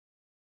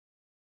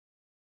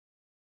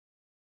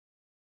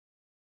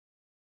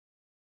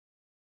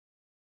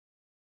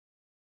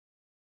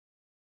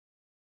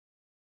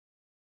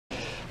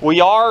We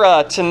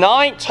are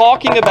tonight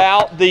talking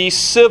about the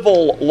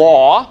civil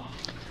law,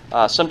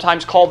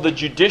 sometimes called the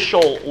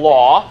judicial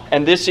law,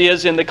 and this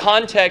is in the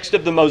context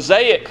of the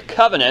Mosaic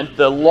covenant,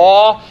 the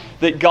law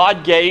that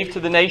God gave to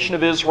the nation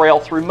of Israel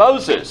through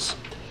Moses.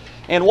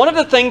 And one of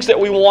the things that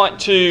we want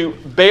to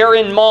bear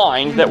in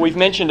mind, that we've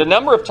mentioned a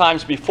number of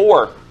times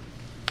before,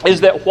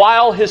 is that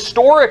while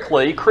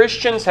historically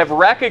Christians have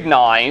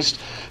recognized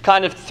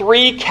kind of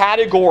three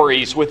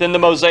categories within the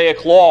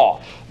Mosaic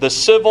law, the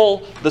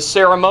civil, the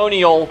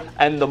ceremonial,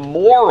 and the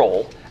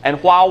moral,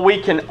 and while we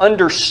can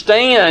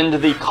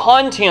understand the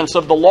contents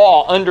of the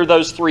law under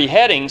those three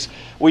headings,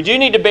 we do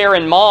need to bear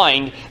in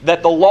mind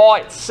that the law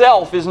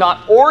itself is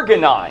not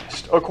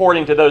organized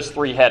according to those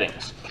three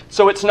headings.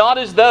 So it's not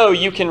as though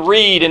you can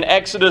read in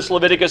Exodus,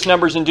 Leviticus,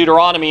 Numbers, and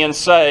Deuteronomy and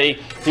say,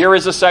 here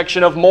is a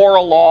section of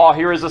moral law,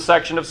 here is a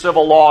section of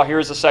civil law, here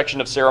is a section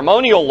of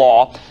ceremonial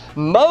law.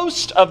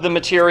 Most of the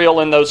material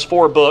in those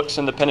four books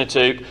in the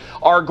Pentateuch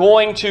are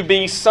going to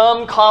be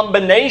some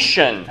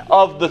combination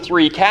of the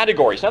three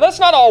categories. Now that's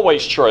not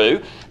always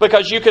true,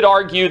 because you could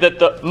argue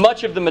that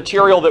much of the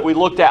material that we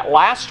looked at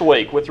last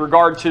week with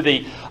regard to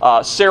the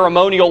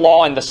ceremonial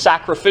law and the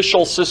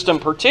sacrificial system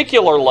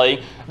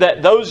particularly,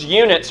 that those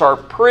units are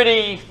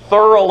pretty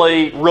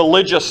thoroughly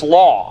religious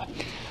law.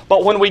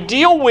 But when we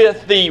deal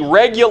with the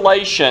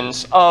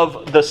regulations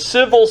of the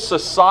civil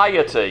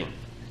society,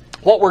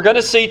 what we're going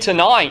to see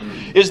tonight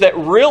is that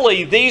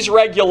really these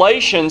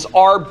regulations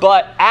are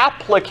but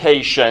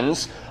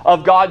applications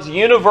of God's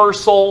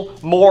universal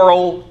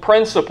moral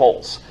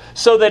principles.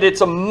 So that it's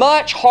a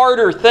much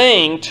harder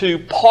thing to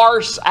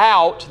parse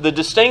out the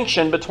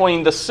distinction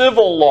between the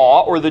civil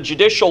law or the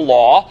judicial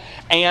law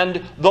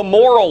and the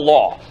moral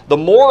law. The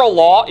moral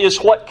law is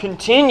what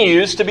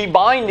continues to be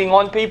binding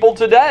on people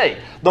today.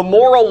 The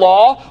moral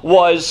law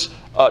was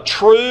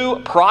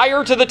true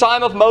prior to the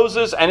time of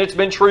Moses, and it's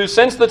been true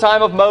since the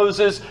time of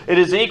Moses. It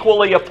is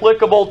equally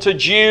applicable to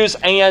Jews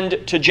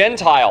and to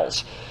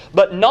Gentiles.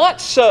 But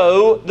not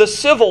so the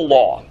civil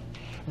law.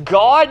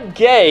 God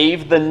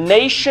gave the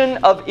nation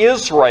of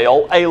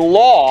Israel a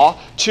law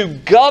to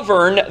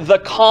govern the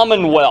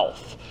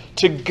commonwealth,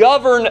 to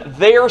govern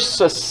their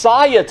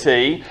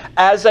society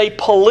as a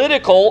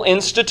political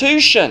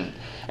institution.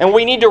 And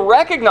we need to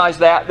recognize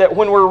that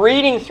when we're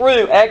reading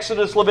through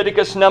Exodus,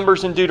 Leviticus,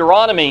 Numbers, and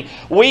Deuteronomy,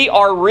 we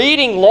are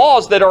reading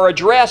laws that are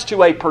addressed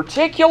to a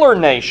particular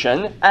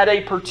nation at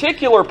a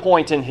particular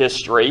point in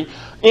history,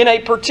 in a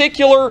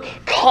particular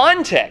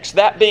context,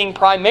 that being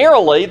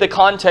primarily the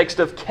context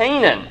of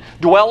Canaan,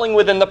 dwelling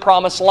within the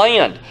Promised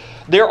Land.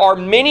 There are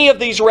many of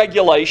these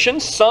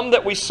regulations, some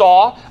that we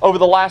saw over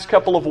the last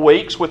couple of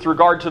weeks with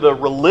regard to the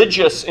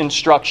religious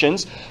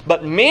instructions,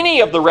 but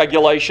many of the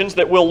regulations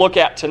that we'll look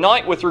at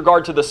tonight with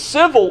regard to the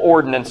civil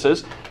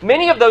ordinances,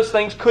 many of those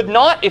things could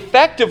not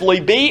effectively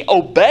be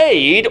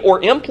obeyed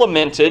or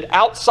implemented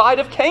outside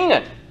of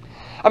Canaan.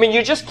 I mean,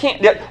 you just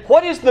can't.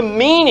 What is the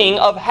meaning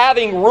of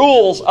having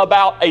rules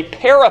about a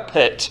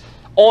parapet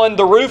on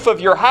the roof of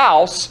your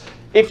house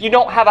if you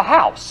don't have a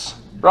house,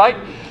 right?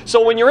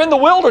 So when you're in the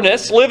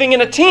wilderness living in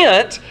a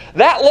tent,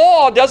 that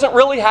law doesn't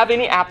really have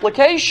any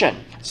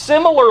application.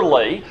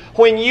 Similarly,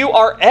 when you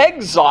are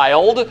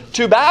exiled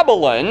to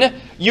Babylon,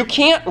 you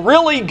can't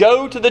really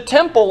go to the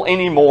temple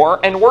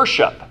anymore and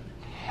worship.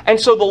 And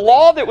so the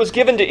law that was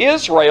given to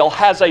Israel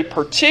has a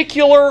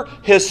particular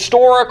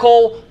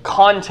historical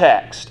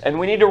context. And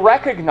we need to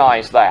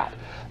recognize that.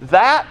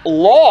 That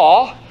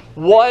law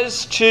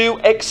was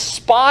to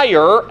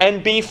expire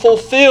and be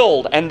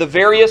fulfilled. And the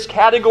various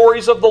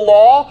categories of the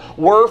law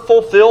were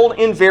fulfilled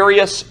in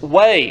various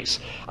ways.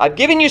 I've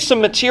given you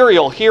some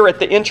material here at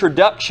the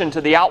introduction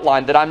to the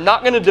outline that I'm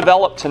not going to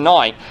develop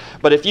tonight.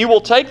 But if you will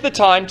take the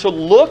time to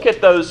look at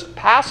those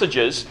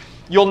passages,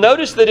 you'll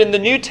notice that in the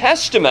New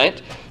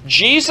Testament,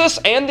 Jesus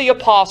and the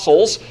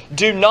apostles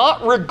do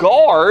not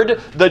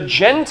regard the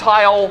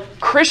Gentile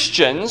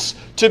Christians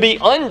to be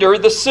under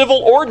the civil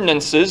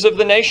ordinances of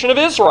the nation of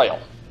Israel.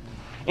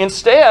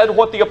 Instead,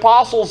 what the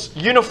apostles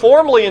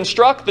uniformly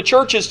instruct the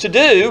churches to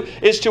do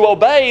is to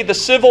obey the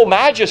civil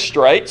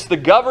magistrates, the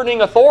governing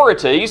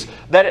authorities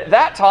that at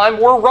that time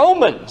were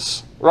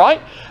Romans,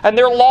 right? And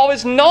their law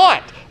is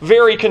not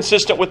very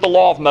consistent with the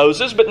law of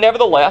Moses, but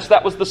nevertheless,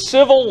 that was the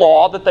civil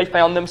law that they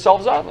found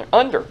themselves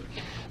under.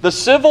 The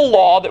civil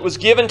law that was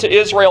given to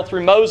Israel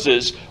through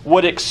Moses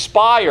would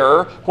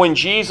expire when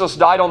Jesus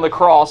died on the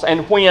cross,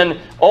 and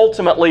when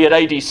ultimately at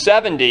AD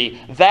 70,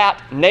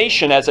 that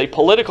nation as a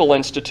political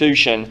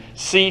institution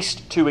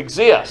ceased to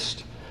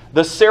exist.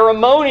 The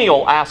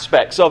ceremonial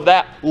aspects of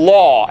that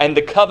law and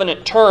the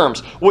covenant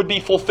terms would be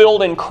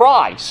fulfilled in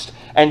Christ,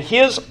 and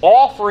His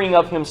offering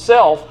of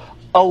Himself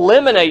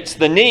eliminates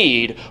the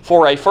need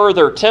for a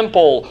further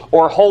temple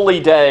or holy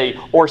day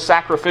or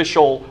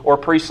sacrificial or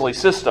priestly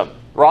system,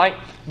 right?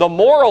 The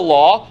moral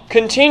law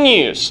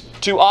continues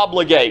to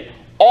obligate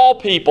all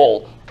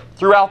people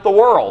throughout the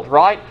world,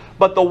 right?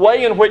 but the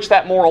way in which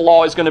that moral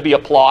law is going to be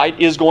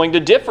applied is going to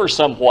differ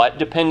somewhat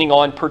depending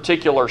on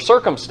particular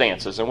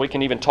circumstances, and we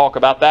can even talk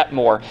about that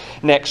more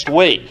next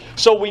week.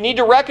 So we need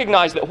to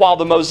recognize that while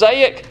the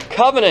Mosaic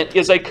covenant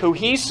is a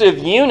cohesive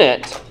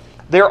unit,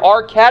 there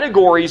are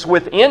categories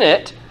within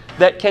it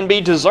that can be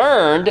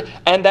discerned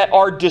and that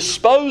are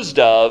disposed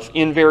of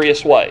in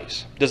various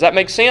ways. Does that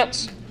make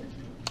sense?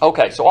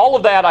 Okay, so all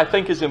of that I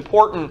think is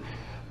important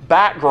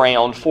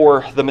background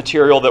for the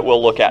material that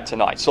we'll look at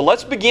tonight. So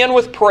let's begin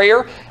with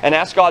prayer and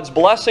ask God's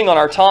blessing on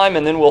our time,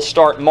 and then we'll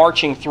start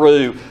marching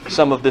through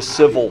some of this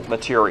civil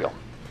material.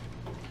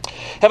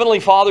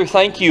 Heavenly Father,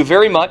 thank you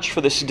very much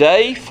for this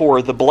day,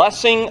 for the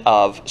blessing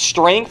of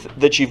strength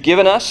that you've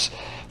given us,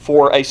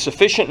 for a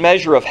sufficient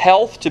measure of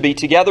health to be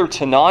together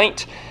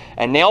tonight,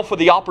 and now for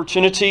the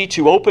opportunity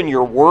to open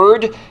your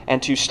Word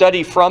and to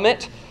study from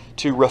it,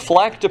 to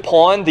reflect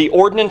upon the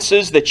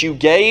ordinances that you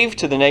gave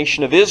to the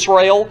nation of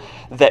Israel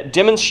that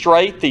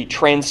demonstrate the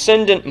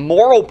transcendent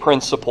moral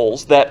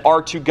principles that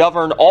are to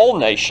govern all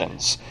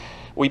nations.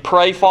 We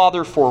pray,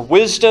 Father, for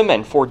wisdom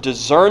and for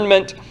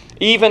discernment,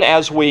 even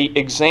as we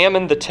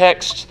examine the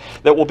texts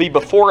that will be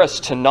before us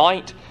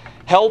tonight.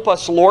 Help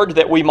us, Lord,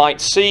 that we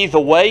might see the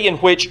way in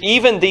which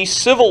even these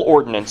civil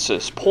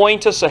ordinances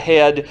point us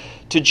ahead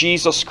to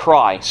Jesus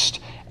Christ,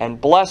 and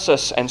bless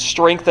us and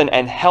strengthen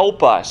and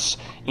help us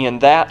in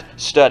that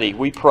study.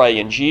 We pray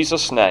in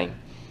Jesus' name.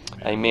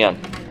 Amen.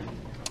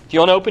 If you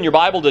want to open your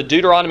Bible to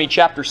Deuteronomy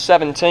chapter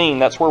 17,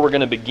 that's where we're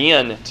going to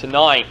begin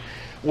tonight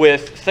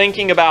with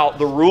thinking about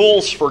the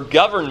rules for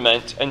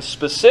government, and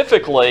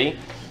specifically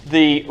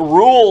the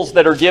rules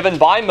that are given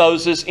by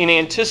Moses in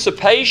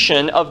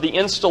anticipation of the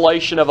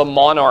installation of a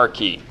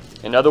monarchy.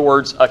 In other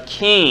words, a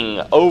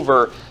king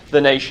over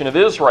the nation of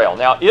Israel.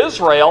 Now,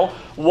 Israel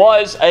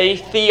was a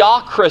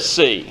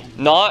theocracy,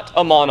 not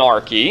a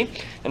monarchy.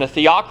 And a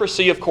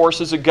theocracy, of course,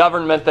 is a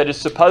government that is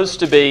supposed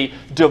to be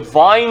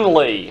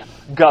divinely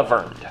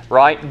governed,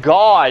 right?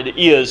 God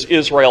is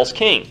Israel's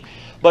king.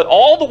 But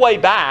all the way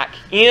back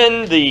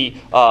in the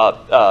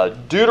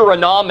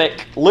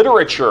Deuteronomic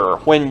literature,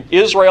 when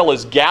Israel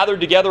is gathered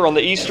together on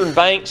the eastern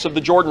banks of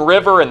the Jordan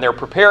River and they're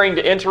preparing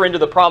to enter into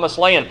the Promised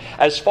Land,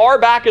 as far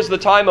back as the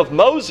time of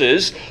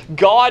Moses,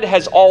 God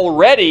has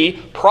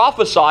already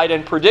prophesied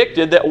and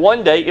predicted that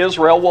one day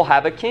Israel will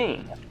have a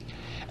king.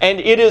 And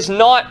it is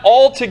not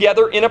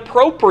altogether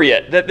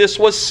inappropriate that this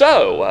was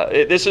so.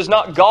 This is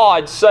not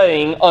God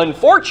saying,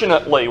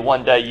 unfortunately,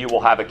 one day you will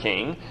have a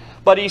king.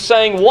 But He's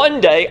saying, one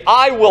day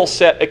I will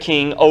set a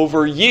king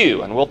over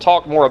you. And we'll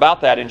talk more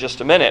about that in just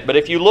a minute. But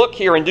if you look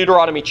here in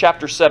Deuteronomy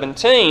chapter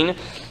 17,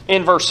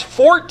 in verse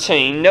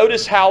 14,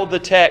 notice how the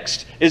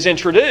text is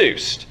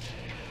introduced.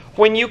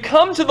 When you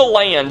come to the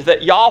land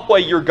that Yahweh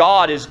your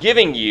God is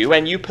giving you,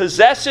 and you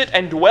possess it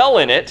and dwell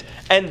in it,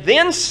 and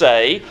then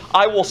say,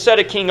 I will set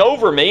a king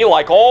over me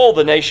like all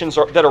the nations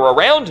that are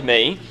around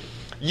me,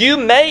 you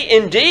may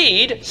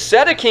indeed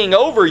set a king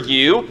over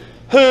you,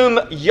 whom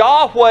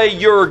Yahweh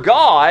your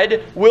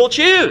God will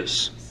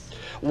choose.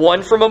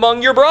 One from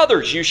among your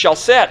brothers you shall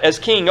set as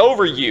king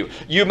over you.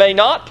 You may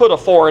not put a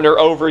foreigner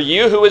over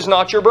you who is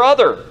not your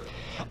brother.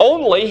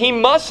 Only he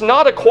must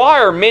not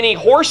acquire many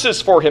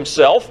horses for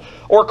himself,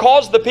 or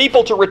cause the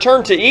people to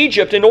return to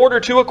Egypt in order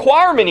to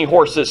acquire many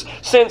horses,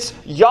 since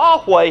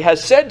Yahweh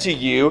has said to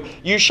you,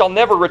 you shall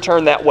never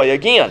return that way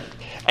again.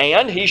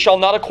 And he shall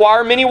not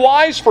acquire many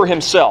wives for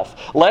himself,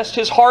 lest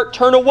his heart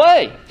turn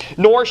away,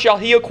 nor shall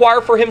he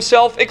acquire for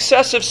himself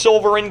excessive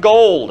silver and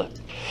gold.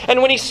 And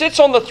when he sits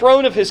on the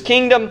throne of his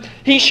kingdom,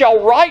 he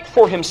shall write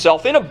for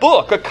himself in a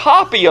book a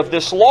copy of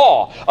this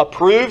law,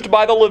 approved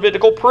by the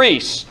Levitical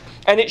priests.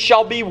 And it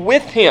shall be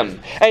with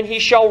him, and he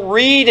shall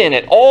read in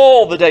it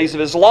all the days of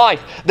his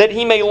life, that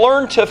he may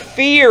learn to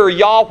fear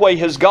Yahweh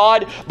his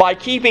God by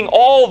keeping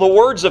all the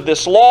words of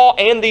this law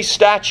and these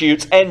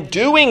statutes and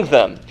doing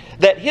them,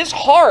 that his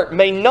heart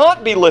may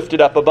not be lifted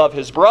up above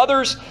his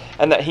brothers,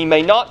 and that he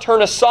may not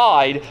turn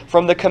aside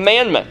from the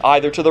commandment,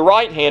 either to the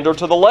right hand or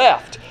to the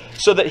left,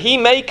 so that he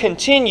may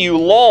continue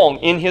long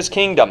in his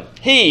kingdom,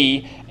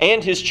 he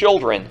and his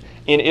children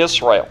in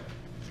Israel.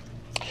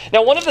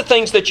 Now, one of the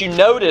things that you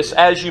notice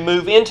as you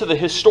move into the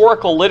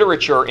historical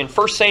literature in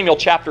 1 Samuel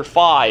chapter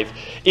 5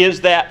 is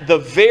that the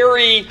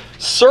very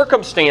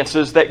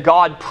circumstances that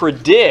God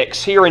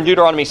predicts here in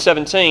Deuteronomy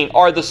 17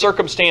 are the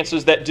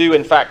circumstances that do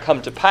in fact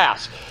come to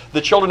pass.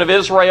 The children of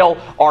Israel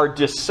are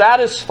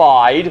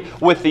dissatisfied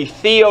with the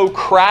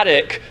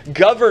theocratic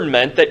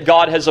government that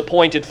God has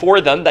appointed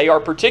for them. They are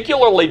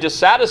particularly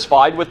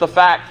dissatisfied with the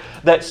fact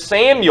that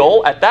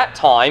Samuel at that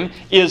time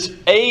is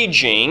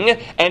aging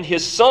and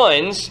his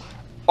sons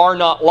are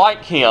not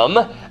like him,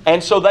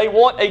 and so they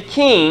want a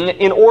king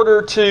in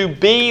order to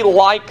be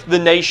like the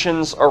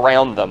nations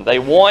around them. They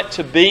want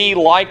to be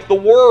like the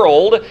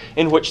world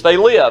in which they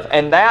live,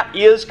 and that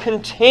is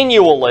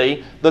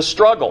continually the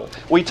struggle.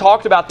 We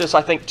talked about this,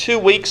 I think, 2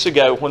 weeks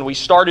ago when we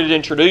started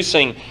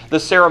introducing the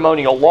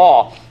ceremonial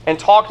law and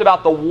talked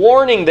about the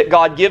warning that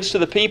God gives to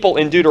the people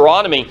in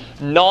Deuteronomy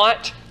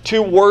not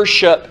to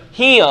worship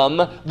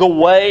Him the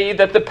way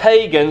that the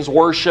pagans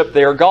worship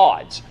their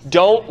gods.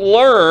 Don't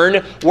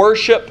learn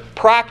worship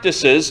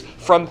practices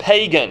from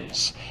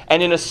pagans.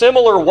 And in a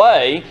similar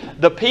way,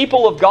 the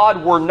people of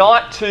God were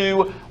not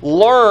to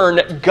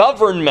learn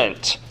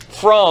government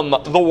from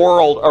the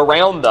world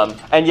around them.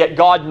 And yet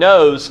God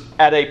knows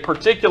at a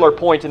particular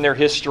point in their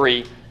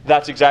history,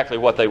 that's exactly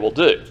what they will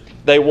do.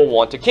 They will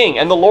want a king.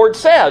 And the Lord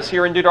says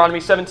here in Deuteronomy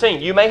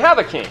 17, you may have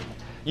a king.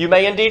 You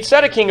may indeed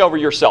set a king over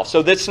yourself.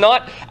 So that's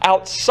not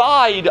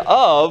outside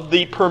of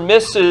the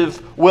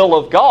permissive will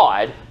of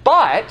God.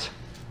 But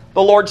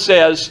the Lord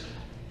says,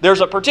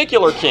 there's a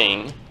particular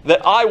king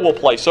that I will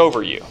place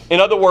over you. In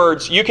other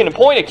words, you can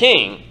appoint a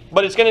king,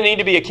 but it's going to need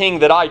to be a king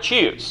that I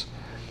choose.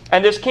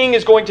 And this king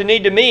is going to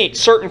need to meet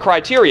certain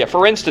criteria.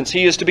 For instance,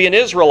 he is to be an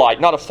Israelite,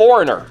 not a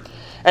foreigner.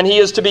 And he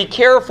is to be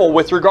careful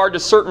with regard to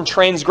certain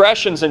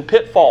transgressions and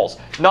pitfalls,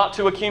 not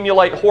to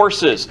accumulate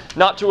horses,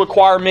 not to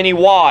acquire many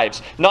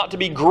wives, not to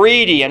be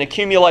greedy and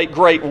accumulate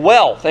great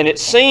wealth. And it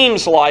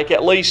seems like,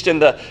 at least in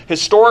the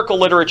historical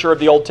literature of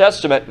the Old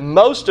Testament,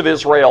 most of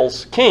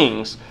Israel's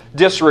kings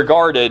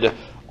disregarded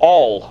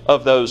all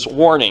of those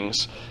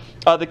warnings.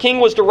 The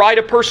king was to write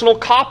a personal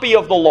copy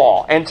of the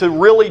law and to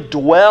really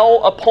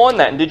dwell upon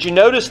that. And did you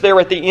notice there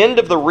at the end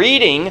of the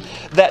reading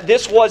that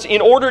this was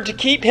in order to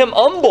keep him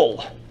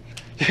humble?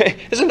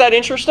 Isn't that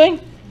interesting?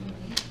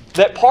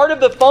 That part of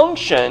the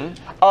function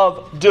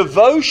of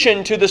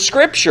devotion to the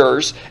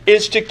Scriptures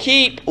is to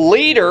keep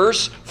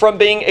leaders from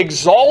being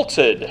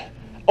exalted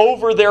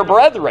over their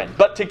brethren,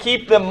 but to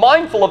keep them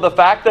mindful of the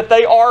fact that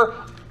they are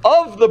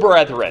of the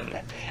brethren.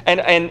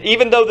 And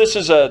even though this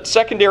is a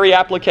secondary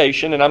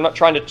application, and I'm not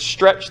trying to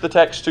stretch the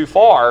text too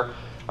far,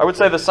 I would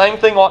say the same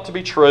thing ought to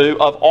be true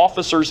of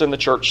officers in the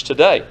church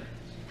today.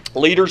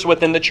 Leaders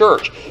within the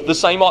church. The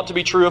same ought to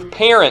be true of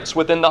parents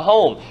within the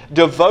home.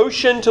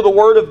 Devotion to the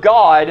Word of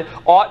God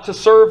ought to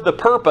serve the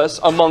purpose,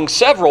 among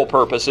several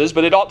purposes,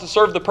 but it ought to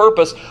serve the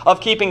purpose of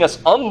keeping us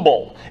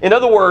humble. In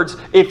other words,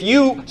 if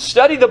you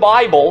study the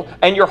Bible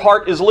and your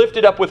heart is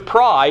lifted up with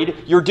pride,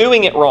 you're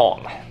doing it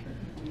wrong.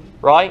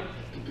 Right?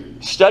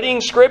 Studying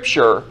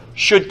Scripture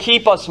should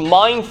keep us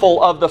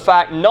mindful of the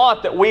fact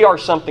not that we are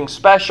something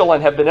special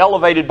and have been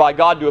elevated by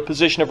God to a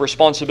position of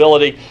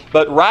responsibility,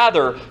 but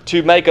rather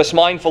to make us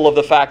mindful of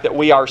the fact that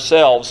we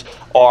ourselves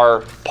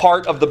are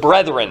part of the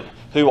brethren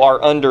who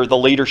are under the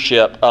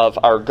leadership of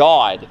our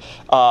God.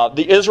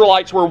 The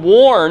Israelites were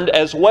warned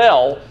as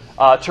well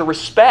to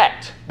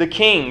respect the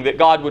king that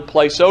God would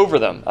place over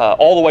them.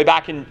 All the way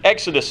back in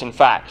Exodus, in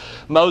fact.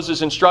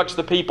 Moses instructs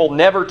the people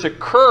never to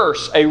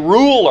curse a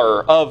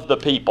ruler of the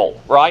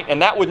people, right?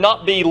 And that would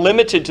not be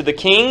limited to the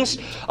kings.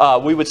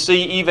 We would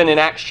see even in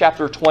Acts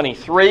chapter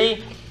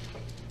 23.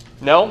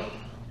 No?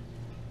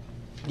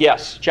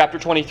 Yes, chapter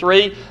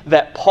 23,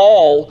 that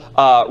Paul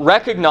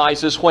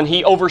recognizes when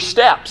he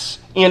oversteps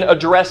in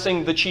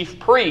addressing the chief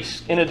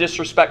priest in a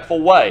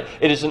disrespectful way.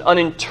 It is an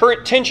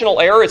unintentional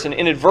error, it's an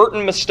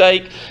inadvertent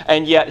mistake,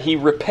 and yet he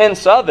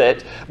repents of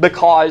it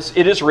because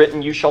it is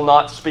written, you shall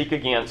not speak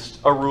against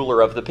a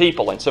ruler of the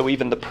people. And so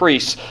even the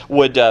priests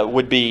would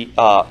be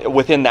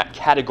within that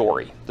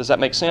category. Does that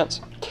make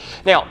sense?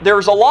 Now,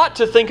 there's a lot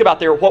to think about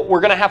there. What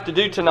we're going to have to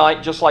do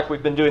tonight, just like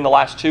we've been doing the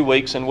last 2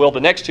 weeks and will the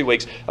next 2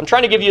 weeks, I'm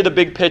trying to give you the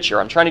big picture.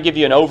 I'm trying to give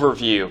you an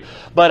overview.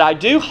 But I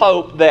do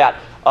hope that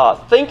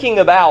thinking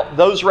about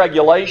those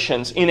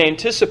regulations in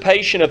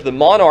anticipation of the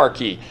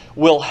monarchy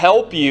will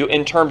help you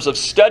in terms of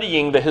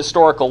studying the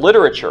historical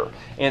literature,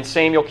 and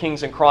Samuel,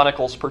 Kings, and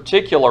Chronicles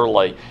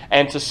particularly,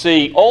 and to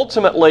see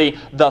ultimately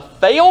the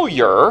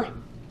failure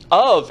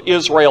of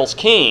Israel's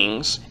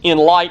kings in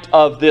light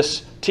of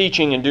this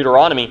teaching in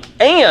Deuteronomy,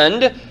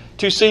 and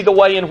to see the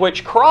way in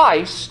which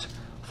Christ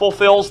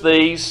fulfills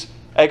these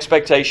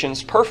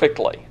expectations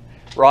perfectly.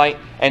 Right?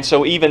 And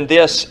so even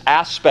this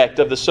aspect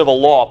of the civil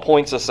law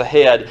points us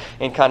ahead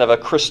in kind of a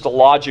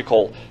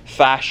Christological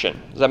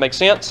fashion. Does that make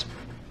sense?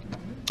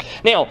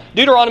 Now,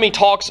 Deuteronomy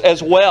talks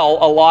as well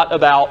a lot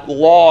about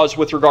laws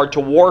with regard to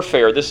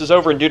warfare. This is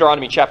over in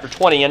Deuteronomy chapter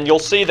 20, and you'll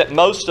see that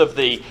most of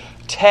the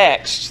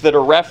texts that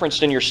are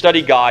referenced in your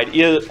study guide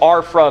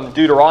are from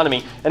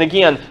Deuteronomy. And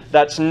again,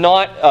 that's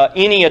not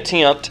any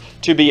attempt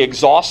to be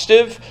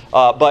exhaustive,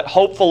 but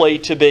hopefully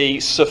to be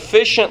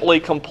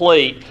sufficiently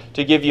complete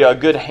to give you a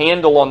good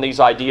handle on these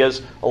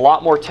ideas. A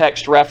lot more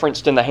text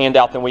referenced in the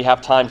handout than we have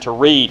time to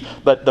read,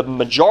 but the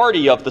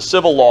majority of the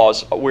civil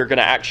laws, we're going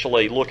to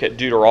actually look at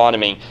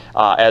Deuteronomy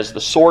as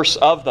the source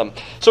of them.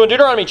 So in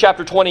Deuteronomy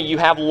chapter 20, you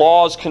have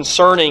laws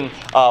concerning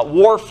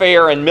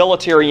warfare and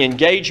military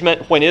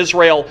engagement. When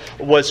Israel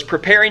was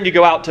preparing to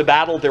go out to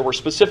battle, there were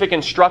specific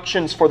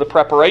instructions for the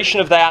preparation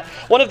of that.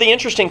 One of the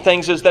interesting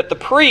things is that the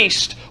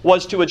priest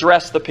was to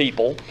address the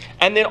people,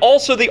 and then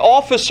also the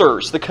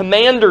officers, the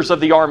commanders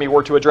of the army,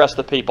 were to address address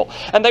the people.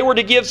 And they were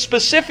to give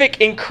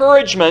specific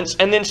encouragements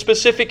and then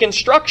specific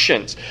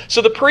instructions.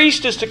 So the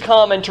priest is to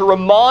come and to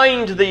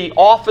remind the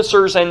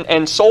officers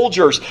and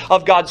soldiers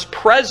of God's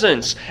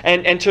presence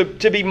and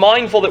to be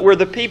mindful that we're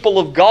the people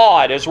of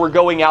God as we're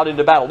going out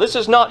into battle. This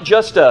is not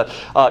just a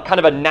kind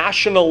of a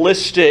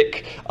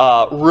nationalistic,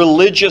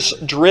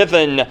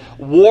 religious-driven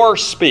war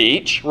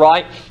speech,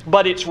 right?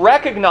 But it's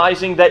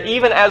recognizing that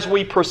even as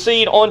we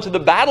proceed onto the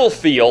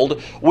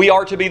battlefield, we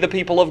are to be the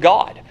people of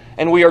God,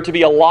 and we are to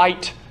be a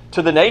light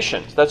to the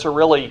nations. That's a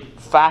really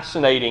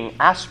fascinating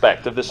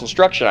aspect of this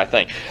instruction, I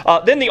think.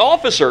 Then the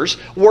officers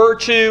were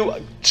to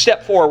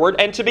step forward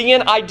and to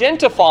begin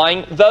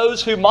identifying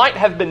those who might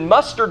have been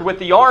mustered with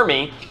the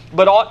army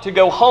but ought to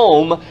go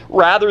home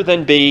rather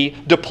than be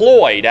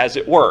deployed, as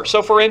it were.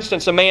 So, for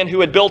instance, a man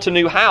who had built a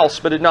new house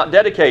but had not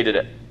dedicated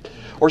it,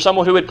 or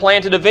someone who had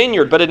planted a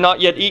vineyard but had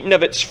not yet eaten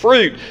of its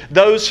fruit,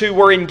 those who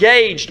were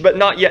engaged but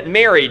not yet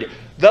married,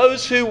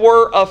 those who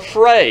were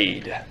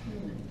afraid.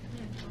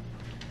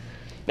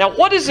 Now,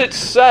 what does it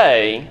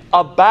say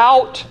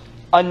about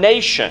a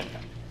nation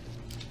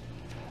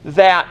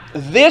that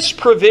this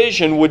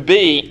provision would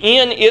be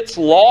in its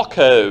law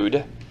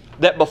code,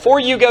 that before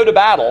you go to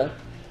battle,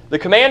 the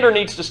commander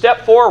needs to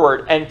step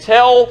forward and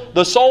tell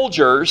the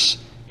soldiers,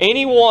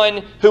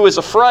 anyone who is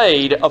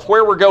afraid of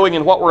where we're going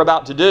and what we're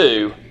about to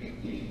do,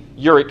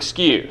 you're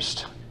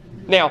excused.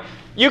 Now,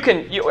 we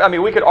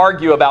could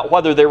argue about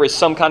whether there is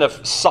some kind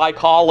of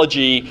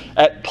psychology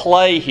at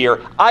play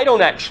here. I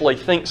don't actually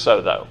think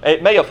so, though.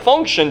 It may have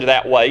functioned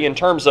that way in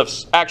terms of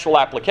actual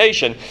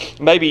application.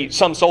 Maybe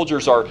some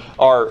soldiers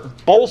are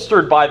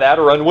bolstered by that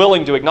or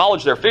unwilling to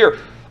acknowledge their fear.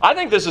 I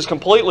think this is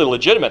completely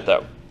legitimate,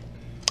 though.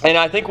 And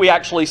I think we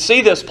actually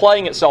see this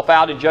playing itself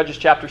out in Judges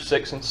chapter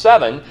 6 and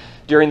 7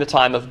 during the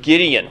time of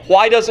Gideon.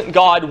 Why doesn't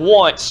God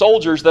want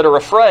soldiers that are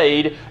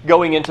afraid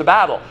going into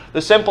battle?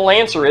 The simple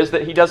answer is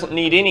that He doesn't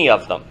need any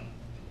of them.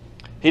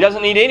 He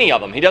doesn't need any of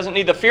them. He doesn't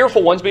need the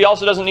fearful ones, but He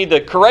also doesn't need the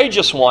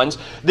courageous ones.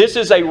 This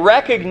is a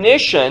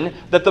recognition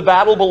that the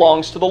battle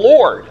belongs to the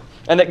Lord,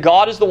 and that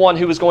God is the one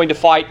who is going to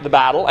fight the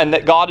battle, and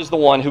that God is the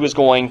one who is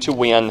going to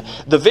win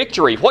the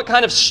victory. What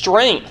kind of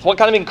strength, what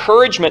kind of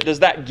encouragement does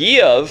that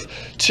give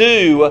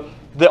to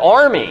the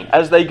army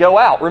as they go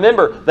out?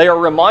 Remember, they are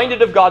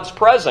reminded of God's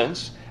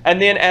presence,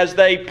 and then as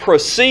they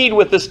proceed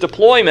with this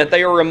deployment,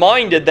 they are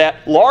reminded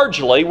that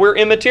largely we're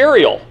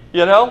immaterial,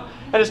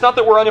 And it's not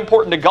that we're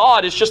unimportant to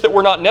God, it's just that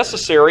we're not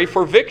necessary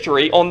for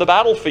victory on the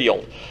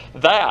battlefield.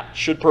 That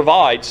should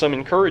provide some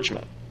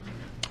encouragement.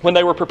 When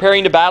they were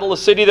preparing to battle a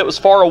city that was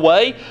far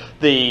away,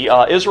 the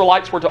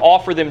Israelites were to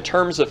offer them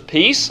terms of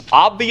peace.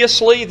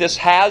 Obviously, this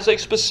has a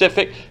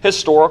specific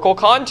historical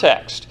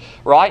context,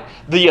 right?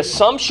 The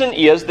assumption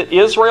is that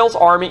Israel's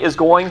army is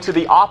going to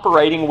be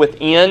operating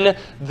within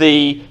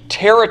the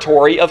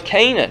territory of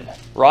Canaan,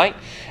 right?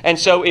 And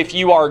so if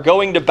you are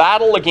going to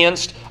battle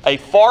against a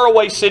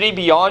faraway city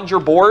beyond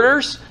your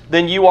borders,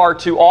 then you are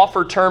to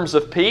offer terms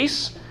of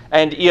peace.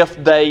 And if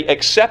they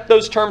accept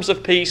those terms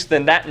of peace,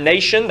 then that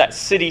nation, that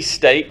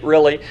city-state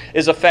really,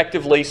 is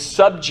effectively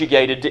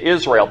subjugated to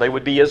Israel. They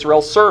would be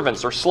Israel's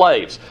servants or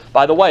slaves.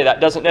 By the way, that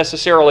doesn't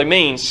necessarily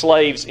mean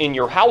slaves in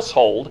your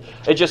household.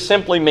 It just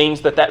simply means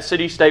that that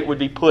city-state would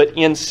be put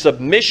in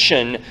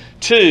submission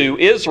to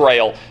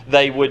Israel.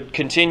 They would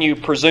continue,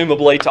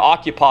 presumably, to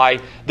occupy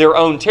their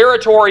own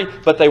territory,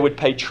 but they would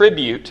pay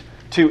tribute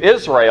to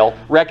Israel,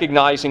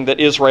 recognizing that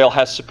Israel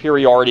has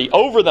superiority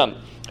over them.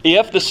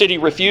 If the city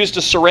refused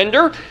to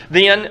surrender,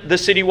 then the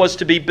city was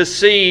to be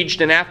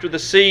besieged, and after the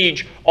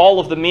siege, all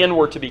of the men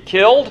were to be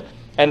killed,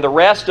 and the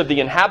rest of the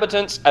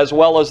inhabitants, as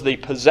well as the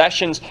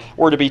possessions,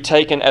 were to be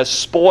taken as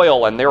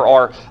spoil. And there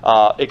are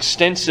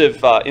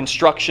extensive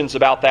instructions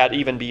about that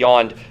even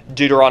beyond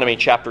Deuteronomy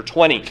chapter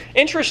 20.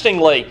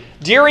 Interestingly,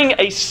 during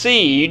a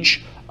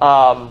siege,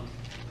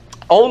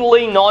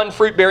 only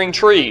non-fruit-bearing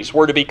trees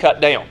were to be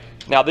cut down.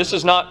 Now, this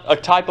is not a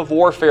type of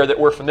warfare that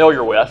we're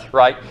familiar with,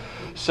 right?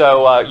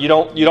 So you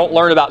don't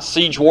learn about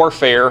siege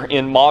warfare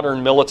in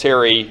modern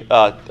military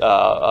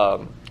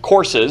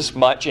courses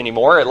much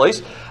anymore, at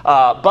least.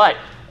 But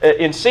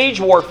in siege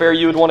warfare,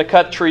 you would want to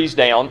cut trees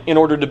down in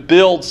order to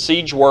build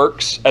siege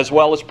works, as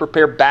well as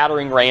prepare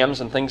battering rams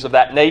and things of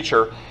that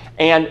nature.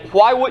 And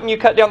why wouldn't you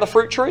cut down the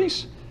fruit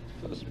trees?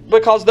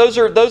 Because those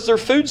are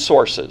food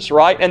sources,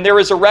 right? And there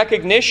is a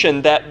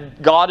recognition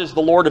that God is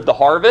the Lord of the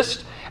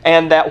harvest,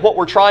 and that what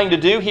we're trying to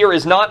do here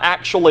is not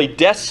actually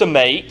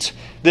decimate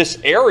this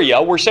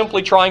area. We're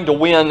simply trying to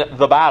win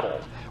the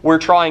battle. We're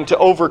trying to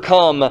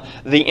overcome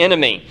the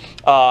enemy.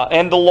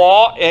 And the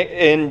law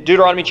in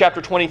Deuteronomy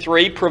chapter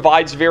 23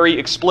 provides very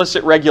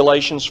explicit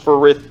regulations for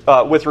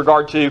with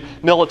regard to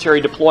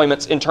military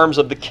deployments in terms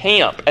of the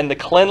camp and the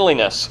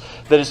cleanliness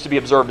that is to be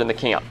observed in the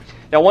camp.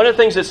 Now, one of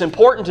the things that's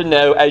important to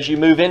know as you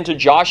move into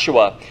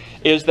Joshua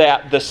is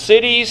that the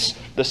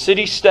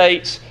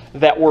city-states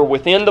that were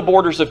within the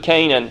borders of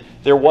Canaan,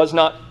 there was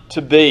not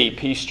to be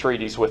peace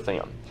treaties with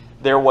them.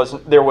 There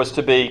was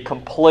to be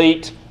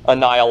complete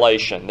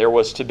annihilation. There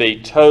was to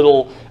be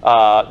total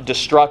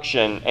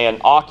destruction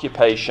and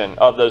occupation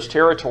of those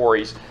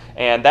territories.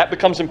 And that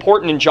becomes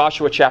important in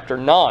Joshua chapter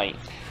 9.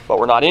 But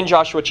we're not in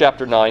Joshua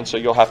chapter 9, so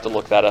you'll have to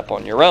look that up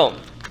on your own.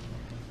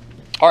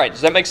 All right,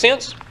 does that make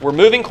sense? We're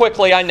moving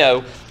quickly, I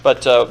know,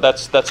 but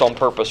that's on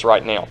purpose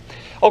right now.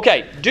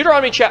 Okay,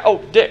 Deuteronomy chapter... Oh,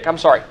 Dick, I'm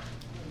sorry.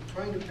 I'm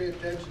trying to pay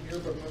attention here,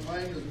 but my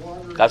mind is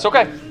wandering. That's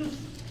okay.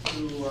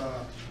 To the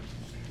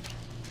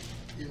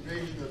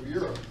invasion of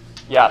Europe.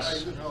 Yes.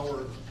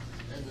 Eisenhower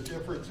and the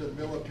difference in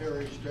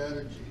military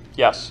strategy.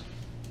 Yes.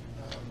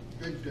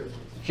 Big difference.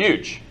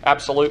 Huge.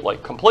 Absolutely.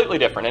 Completely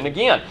different. And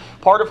again,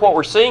 part of what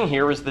we're seeing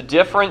here is the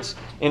difference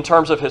in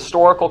terms of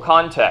historical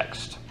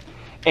context.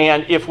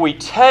 And if we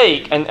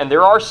take, and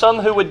there are some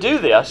who would do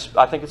this,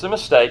 I think it's a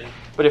mistake,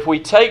 but if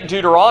we take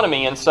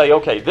Deuteronomy and say,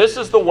 okay, this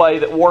is the way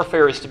that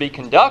warfare is to be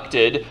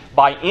conducted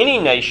by any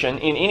nation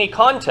in any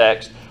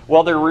context,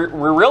 well,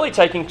 we're really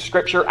taking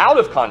Scripture out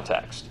of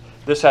context.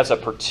 This has a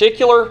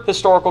particular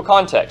historical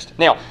context.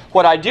 Now,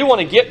 what I do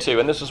want to get to,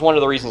 and this is one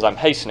of the reasons I'm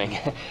hastening,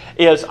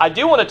 is I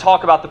do want to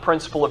talk about the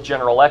principle of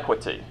general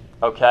equity.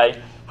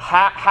 Okay?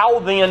 How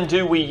then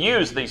do we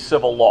use these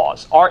civil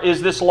laws?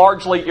 Is this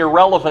largely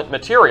irrelevant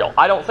material?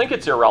 I don't think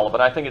it's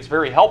irrelevant. I think it's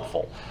very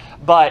helpful.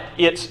 But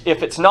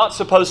if it's not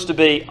supposed to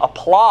be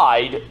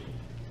applied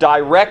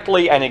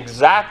directly and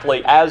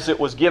exactly as it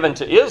was given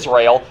to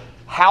Israel,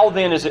 how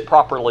then is it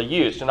properly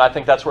used? And I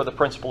think that's where the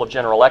principle of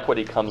general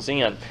equity comes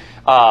in.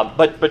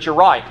 But you're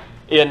right.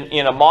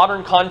 In a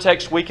modern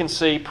context, we can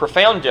see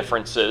profound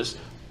differences,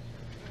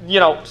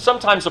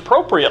 sometimes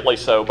appropriately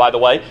so, by the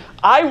way.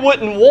 I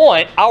wouldn't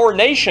want our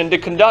nation to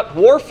conduct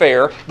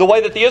warfare the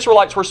way that the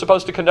Israelites were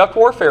supposed to conduct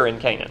warfare in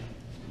Canaan.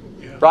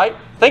 Right?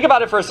 Think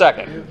about it for a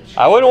second.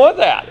 I wouldn't want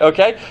that,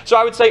 okay? So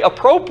I would say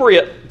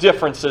appropriate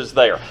differences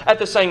there. At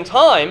the same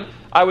time,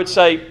 I would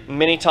say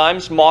many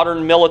times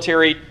modern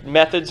military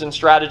methods and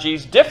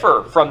strategies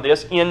differ from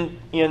this in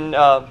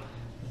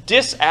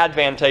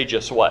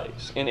disadvantageous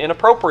ways, in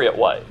inappropriate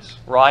ways,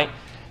 right?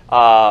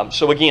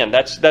 So again,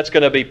 that's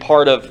going to be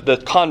part of the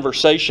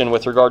conversation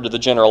with regard to the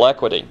general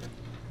equity.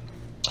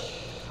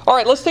 All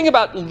right, let's think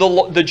about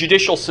the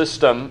judicial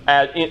system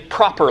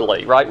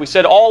properly, right? We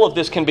said all of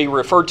this can be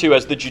referred to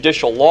as the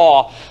judicial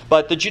law,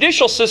 but the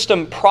judicial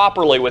system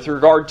properly with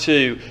regard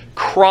to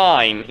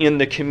crime in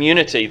the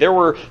community. There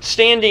were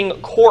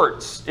standing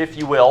courts, if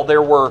you will.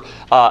 There were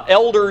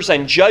elders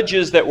and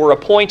judges that were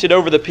appointed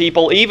over the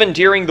people even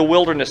during the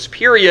wilderness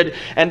period,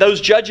 and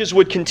those judges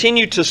would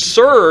continue to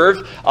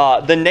serve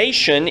the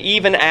nation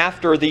even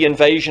after the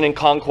invasion and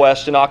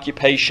conquest and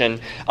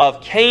occupation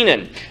of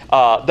Canaan.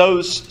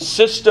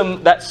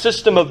 That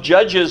system of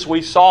judges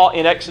we saw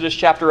in Exodus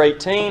chapter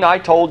 18, I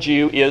told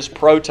you, is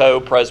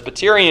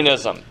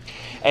proto-Presbyterianism.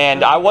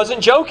 And I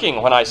wasn't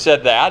joking when I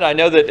said that. I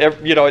know that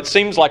it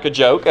seems like a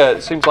joke.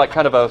 It seems like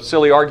kind of a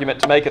silly argument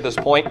to make at this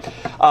point.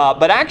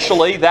 But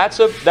actually, that's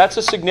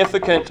a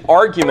significant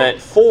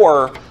argument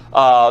for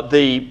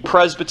the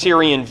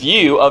Presbyterian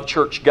view of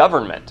church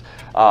government.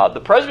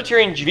 The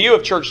Presbyterian view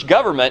of church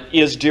government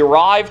is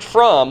derived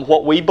from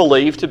what we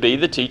believe to be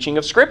the teaching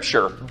of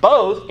Scripture,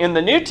 both in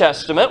the New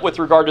Testament with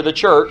regard to the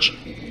church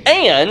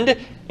and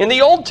in the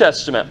Old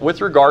Testament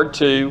with regard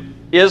to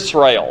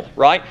Israel,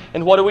 right?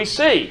 And what do we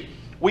see?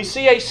 We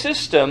see a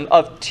system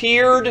of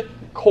tiered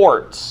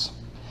courts.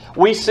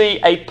 We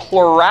see a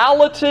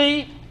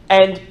plurality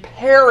and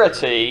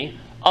parity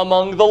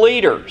among the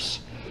leaders.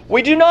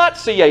 We do not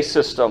see a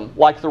system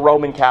like the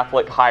Roman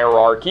Catholic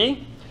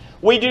hierarchy.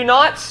 We do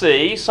not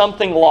see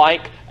something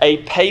like a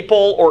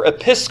papal or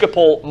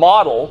episcopal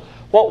model.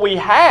 What we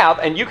have,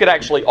 and you could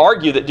actually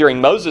argue that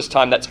during Moses'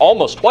 time that's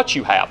almost what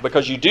you have,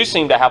 because you do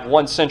seem to have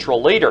one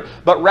central leader,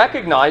 but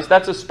recognize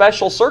that's a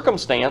special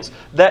circumstance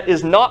that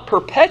is not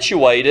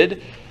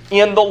perpetuated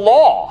in the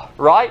law,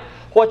 right?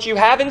 What you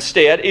have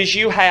instead is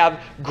you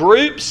have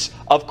groups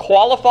of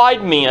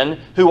qualified men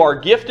who are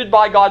gifted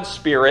by God's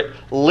Spirit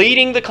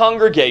leading the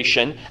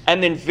congregation,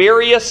 and then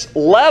various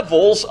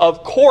levels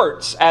of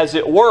courts, as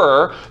it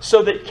were,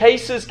 so that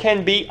cases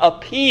can be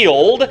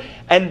appealed.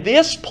 And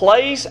this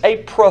plays a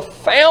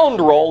profound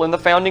role in the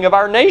founding of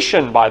our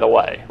nation, by the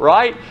way,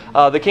 right?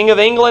 The King of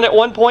England at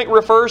one point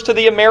refers to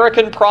the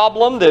American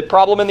problem, the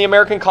problem in the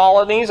American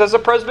colonies, as a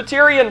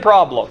Presbyterian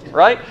problem,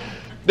 right?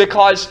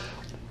 Because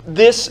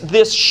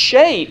this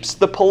shapes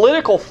the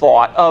political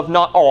thought of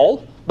not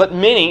all, but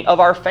many of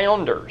our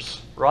founders,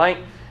 right?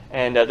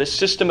 And this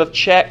system of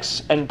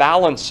checks and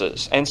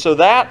balances. And so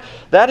that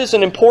is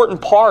an important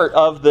part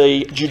of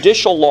the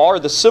judicial law or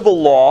the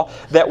civil law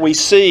that we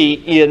see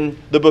in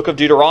the book of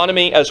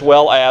Deuteronomy as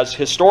well as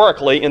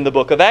historically in the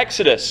book of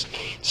Exodus.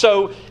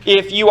 So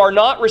if you are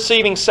not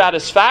receiving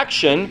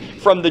satisfaction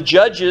from the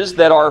judges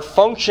that are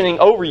functioning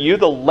over you,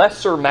 the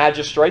lesser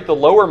magistrate, the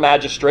lower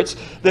magistrates,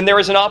 then there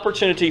is an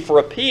opportunity for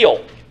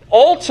appeal.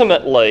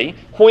 Ultimately,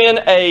 when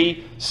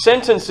a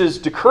sentence is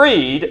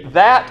decreed,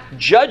 that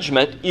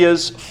judgment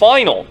is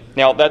final.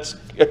 Now, that's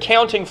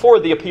accounting for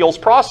the appeals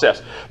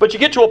process. But you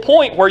get to a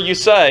point where you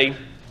say,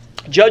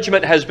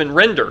 judgment has been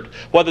rendered.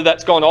 Whether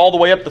that's gone all the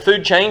way up the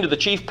food chain to the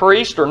chief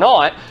priest or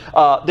not,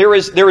 there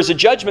is a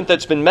judgment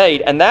that's been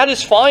made, and that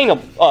is final.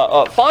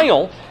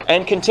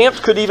 And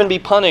contempt could even be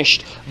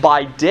punished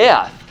by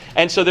death.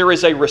 And so there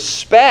is a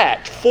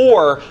respect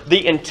for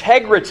the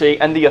integrity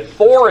and the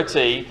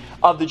authority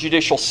of the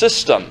judicial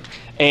system.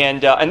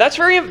 And that's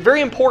very,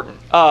 very important.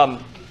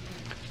 I'm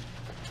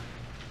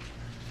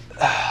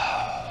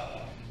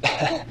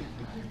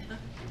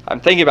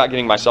thinking about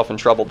getting myself in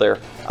trouble there.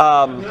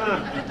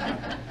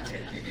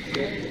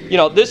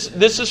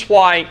 This is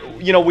why,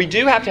 we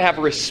do have to have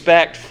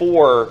respect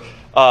for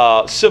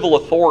civil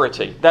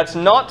authority. That's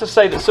not to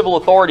say that civil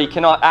authority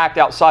cannot act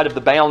outside of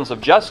the bounds of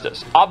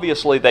justice.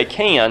 Obviously they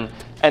can,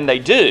 and they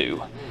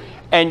do.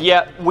 And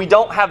yet we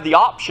don't have the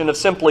option of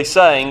simply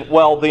saying,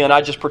 well, then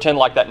I just pretend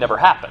like that never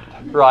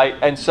happened, right?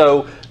 And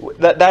so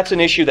that's an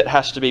issue that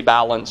has to be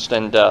balanced,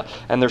 and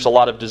there's a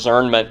lot of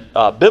discernment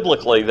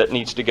biblically that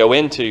needs to go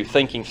into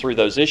thinking through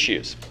those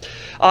issues.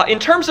 In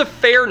terms of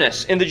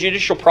fairness in the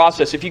judicial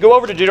process, if you go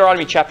over to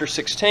Deuteronomy chapter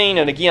 16,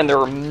 and again, there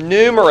are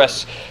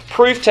numerous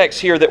proof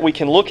texts here that we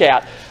can look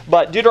at,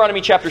 but Deuteronomy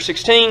chapter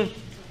 16,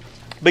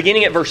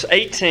 beginning at verse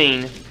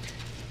 18,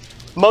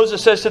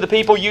 Moses says to the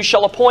people, "You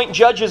shall appoint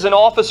judges and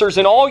officers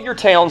in all your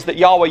towns that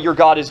Yahweh your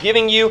God is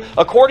giving you,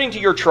 according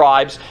to your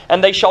tribes,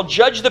 and they shall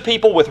judge the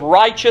people with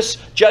righteous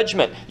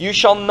judgment. You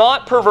shall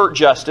not pervert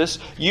justice.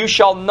 You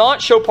shall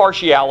not show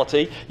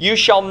partiality. You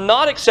shall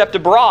not accept a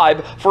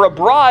bribe, for a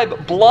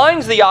bribe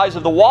blinds the eyes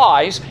of the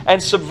wise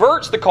and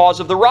subverts the cause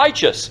of the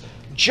righteous.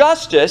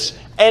 Justice,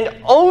 and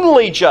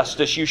only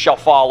justice, you shall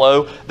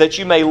follow, that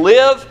you may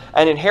live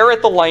and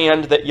inherit the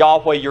land that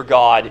Yahweh your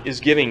God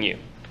is giving you."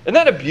 Isn't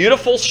that a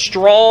beautiful,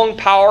 strong,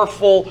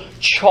 powerful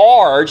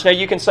charge? Now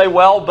you can say,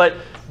 well, but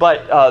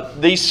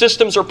these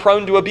systems are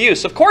prone to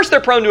abuse. Of course they're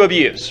prone to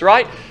abuse,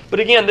 right? But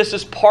again, this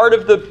is part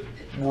of the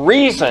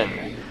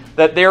reason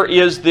that there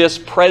is this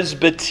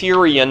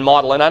Presbyterian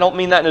model. And I don't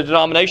mean that in a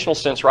denominational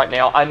sense right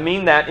now. I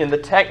mean that in the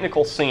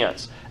technical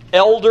sense.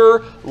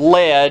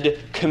 Elder-led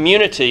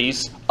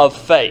communities of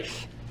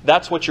faith.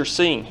 That's what you're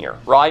seeing here,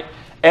 right?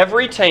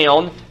 Every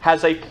town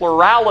has a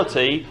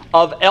plurality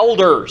of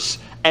elders.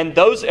 And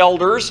those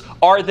elders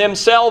are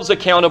themselves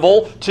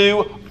accountable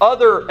to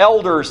other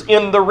elders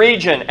in the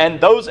region. And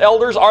those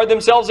elders are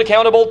themselves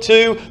accountable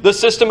to the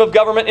system of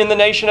government in the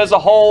nation as a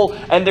whole.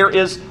 And there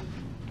is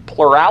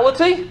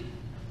plurality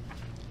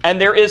and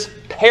there is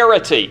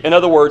parity. In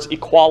other words,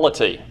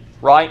 equality,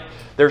 right?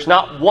 There's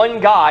not one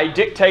guy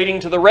dictating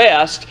to the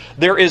rest.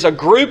 There is a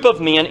group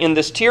of men in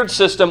this tiered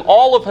system,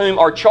 all of whom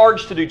are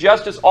charged to do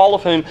justice, all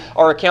of whom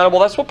are accountable.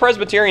 That's what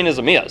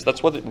Presbyterianism is.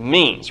 That's what it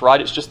means,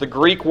 right? It's just the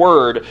Greek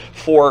word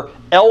for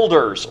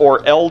elders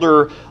or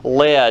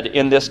elder-led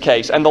in this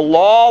case. And the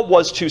law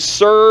was to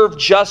serve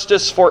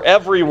justice for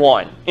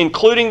everyone,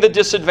 including the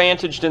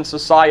disadvantaged in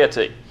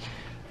society.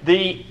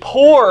 The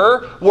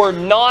poor were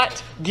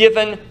not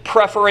given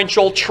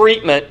preferential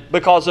treatment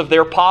because of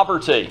their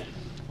poverty.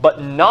 But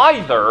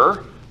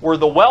neither were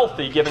the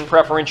wealthy given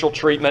preferential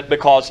treatment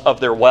because of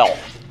their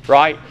wealth,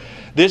 right?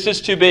 This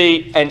is to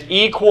be an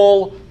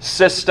equal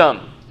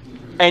system.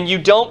 And you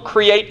don't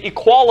create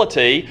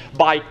equality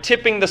by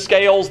tipping the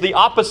scales the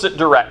opposite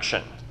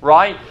direction,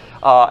 right?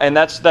 And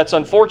that's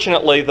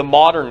unfortunately the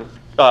modern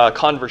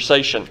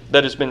conversation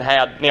that has been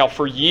had now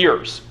for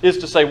years, is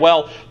to say,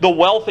 well, the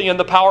wealthy and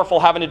the powerful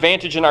have an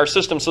advantage in our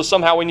system, so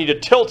somehow we need to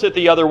tilt it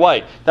the other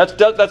way.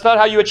 That's not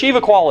how you achieve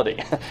equality,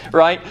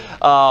 right?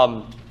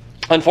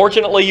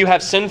 Unfortunately, you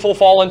have sinful,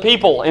 fallen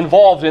people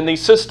involved in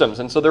these systems,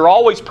 and so they're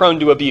always prone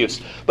to abuse.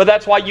 But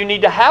that's why you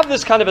need to have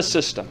this kind of a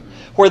system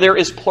where there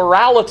is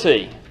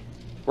plurality,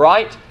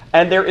 right?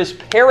 And there is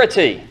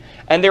parity,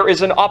 and there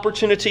is an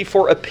opportunity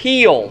for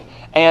appeal,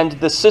 and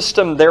the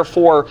system,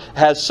 therefore,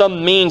 has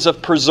some means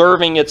of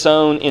preserving its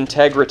own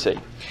integrity.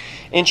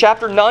 In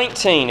chapter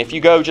 19, if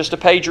you go just a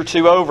page or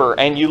two over,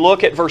 and you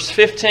look at verse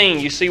 15,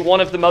 you see one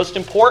of the most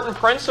important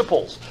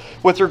principles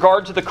with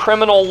regard to the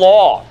criminal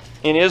law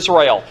in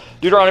Israel.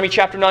 Deuteronomy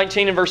chapter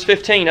 19 and verse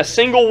 15, "A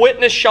single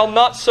witness shall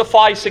not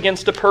suffice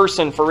against a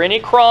person for any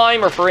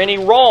crime or for any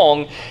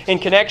wrong in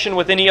connection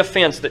with any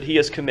offense that he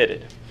has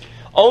committed.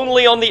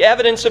 Only on the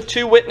evidence of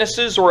 2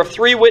 witnesses or of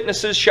 3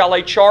 witnesses shall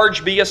a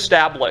charge be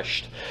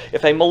established.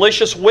 If a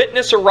malicious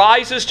witness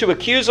arises to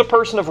accuse a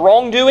person of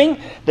wrongdoing,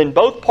 then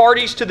both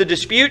parties to the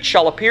dispute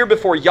shall appear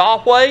before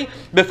Yahweh,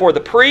 before the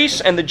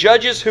priests and the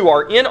judges who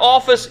are in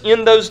office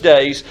in those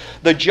days.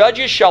 The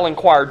judges shall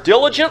inquire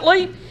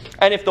diligently,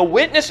 and if the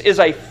witness is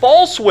a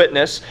false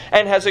witness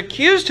and has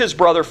accused his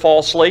brother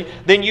falsely,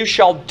 then you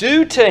shall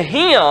do to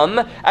him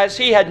as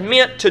he had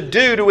meant to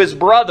do to his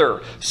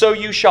brother. So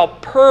you shall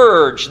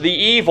purge the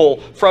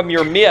evil from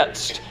your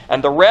midst.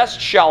 And the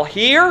rest shall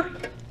hear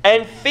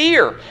and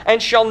fear,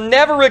 and shall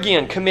never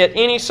again commit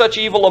any such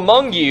evil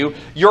among you.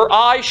 Your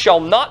eye shall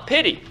not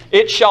pity.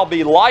 It shall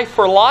be life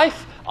for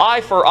life,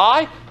 eye for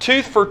eye,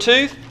 tooth for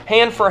tooth,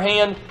 hand for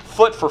hand,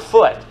 foot for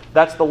foot."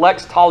 That's the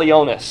lex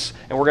talionis.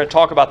 And we're going to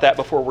talk about that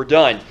before we're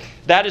done.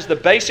 That is the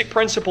basic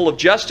principle of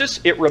justice.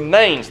 It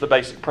remains the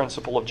basic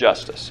principle of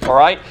justice. All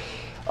right?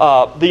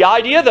 The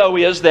idea, though,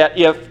 is that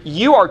if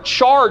you are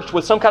charged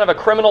with some kind of a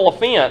criminal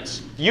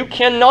offense, you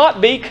cannot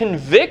be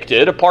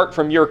convicted, apart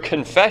from your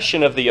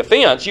confession of the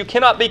offense, you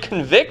cannot be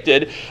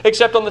convicted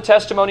except on the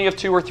testimony of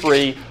 2 or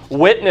 3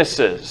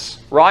 witnesses,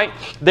 right?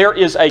 There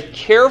is a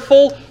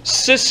careful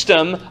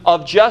system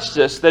of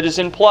justice that is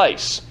in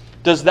place.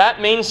 Does that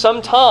mean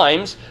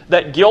sometimes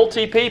that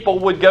guilty people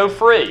would go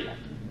free?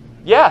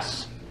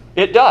 Yes,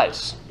 it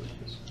does.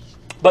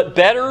 But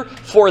better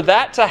for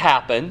that to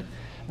happen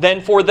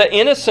than for the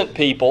innocent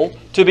people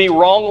to be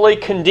wrongly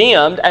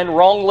condemned and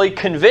wrongly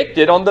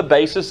convicted on the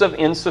basis of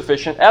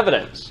insufficient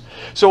evidence.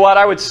 So what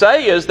I would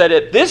say is that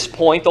at this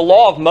point, the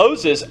law of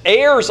Moses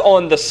errs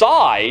on the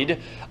side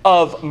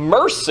of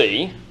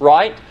mercy,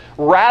 right,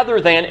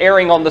 rather than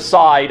erring on the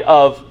side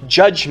of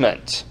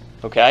judgment.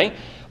 Okay?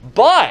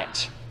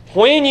 But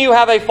when you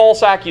have a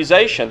false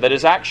accusation that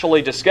is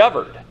actually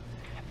discovered,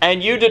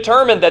 and you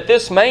determine that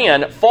this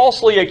man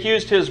falsely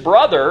accused his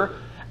brother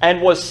and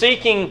was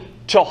seeking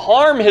to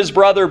harm his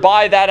brother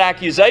by that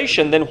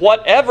accusation, then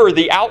whatever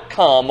the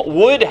outcome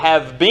would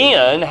have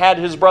been had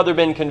his brother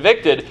been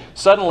convicted,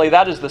 suddenly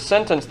that is the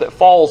sentence that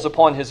falls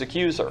upon his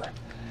accuser.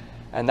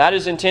 And that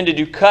is intended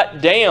to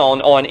cut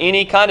down on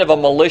any kind of a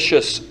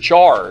malicious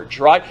charge,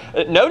 right?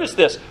 Notice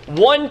this.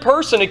 One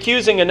person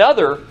accusing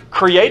another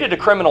created a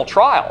criminal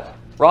trial,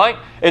 right?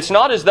 It's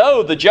not as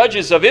though the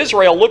judges of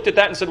Israel looked at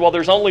that and said, well,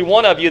 there's only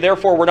one of you,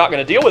 therefore we're not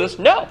going to deal with this.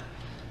 No.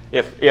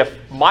 If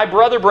my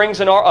brother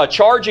brings a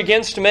charge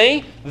against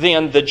me,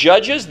 then the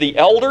judges, the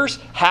elders,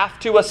 have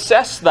to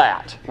assess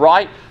that,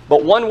 right?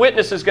 But one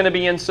witness is going to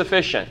be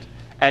insufficient.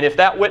 And if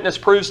that witness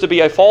proves to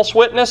be a false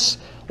witness,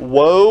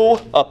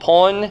 woe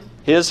upon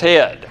his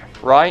head,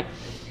 right?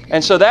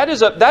 And so that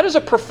is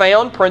a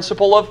profound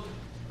principle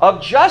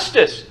of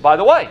justice. By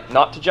the way,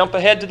 not to jump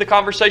ahead to the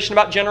conversation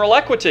about general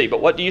equity,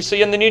 but what do you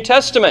see in the New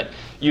Testament?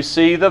 You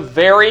see the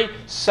very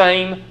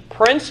same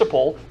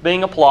principle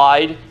being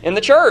applied in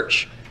the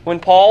church. When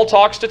Paul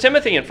talks to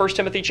Timothy in 1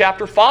 Timothy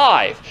chapter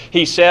 5,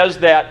 he says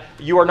that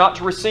you are not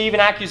to receive an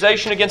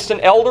accusation against an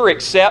elder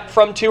except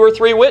from 2 or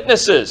 3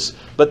 witnesses.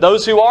 But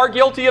those who are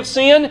guilty of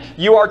sin,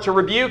 you are to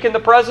rebuke in the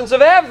presence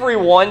of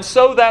everyone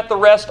so that the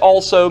rest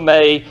also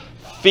may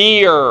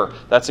fear.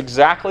 That's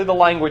exactly the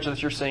language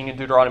that you're seeing in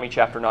Deuteronomy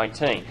chapter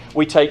 19.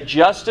 We take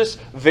justice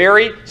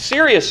very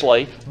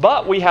seriously,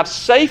 but we have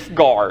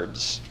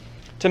safeguards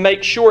to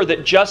make sure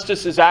that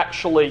justice is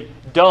actually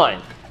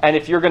done. And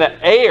if you're going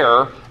to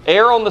err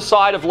on the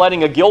side of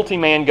letting a guilty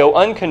man go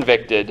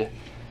unconvicted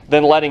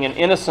than letting an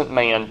innocent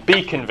man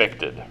be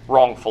convicted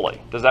wrongfully.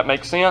 Does that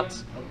make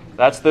sense?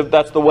 That's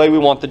the way we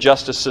want the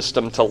justice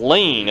system to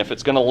lean, if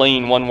it's going to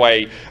lean one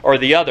way or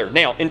the other.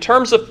 Now, in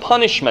terms of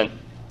punishment,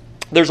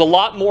 there's a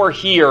lot more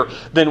here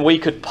than we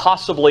could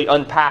possibly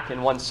unpack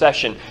in one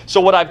session.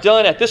 So what I've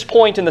done at this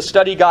point in the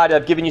study guide,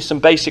 I've given you some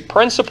basic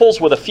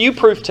principles with a few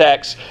proof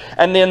texts,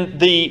 and then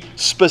the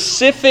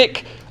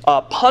specific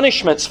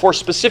punishments for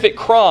specific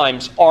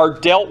crimes are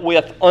dealt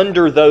with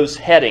under those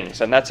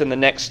headings. And that's in the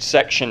next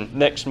section,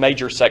 next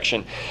major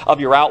section of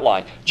your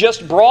outline.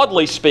 Just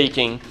broadly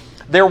speaking,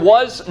 there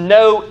was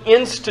no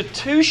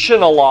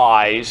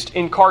institutionalized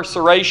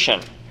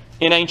incarceration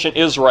in ancient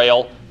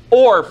Israel,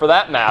 or for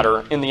that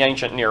matter, in the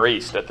ancient Near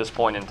East at this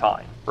point in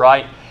time,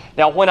 right?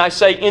 Now, when I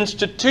say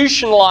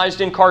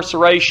institutionalized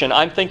incarceration,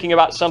 I'm thinking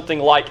about something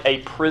like a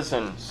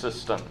prison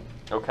system,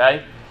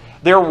 okay?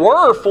 There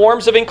were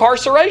forms of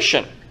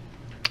incarceration.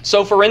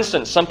 So, for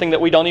instance, something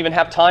that we don't even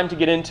have time to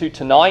get into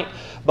tonight,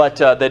 but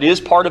that is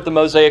part of the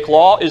Mosaic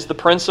Law, is the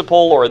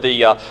principle or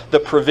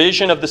the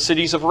provision of the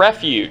cities of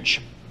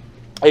refuge.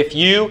 If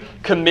you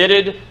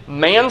committed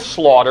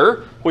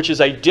manslaughter, which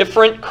is a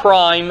different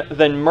crime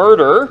than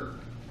murder,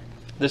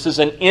 this is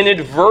an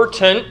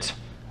inadvertent,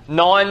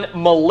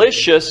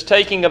 non-malicious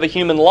taking of a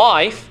human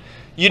life,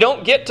 you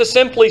don't get to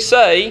simply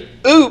say,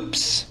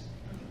 oops,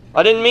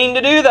 I didn't mean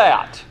to do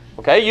that.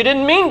 Okay, you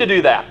didn't mean to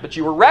do that, but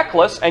you were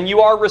reckless and you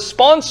are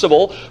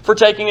responsible for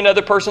taking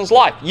another person's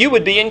life. You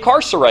would be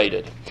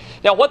incarcerated.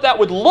 Now, what that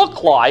would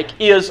look like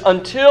is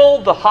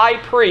until the high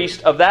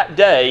priest of that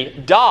day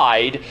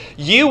died,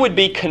 you would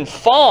be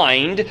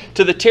confined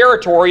to the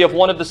territory of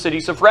one of the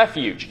cities of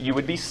refuge. You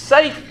would be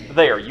safe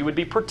there. You would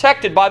be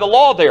protected by the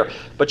law there,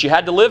 but you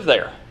had to live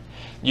there.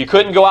 You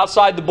couldn't go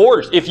outside the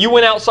borders. If you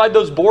went outside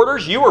those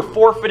borders, you were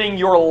forfeiting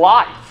your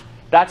life.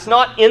 That's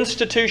not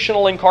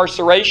institutional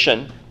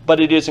incarceration, but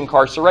it is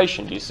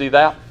incarceration. Do you see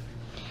that?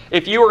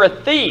 If you are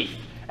a thief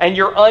and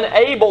you're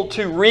unable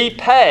to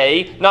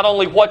repay not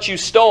only what you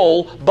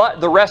stole, but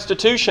the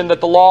restitution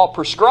that the law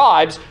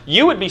prescribes,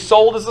 you would be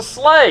sold as a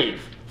slave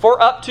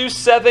for up to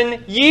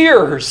 7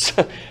 years.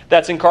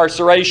 That's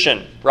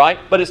incarceration, right?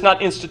 But it's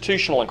not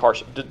institutional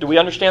incarceration. Do we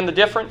understand the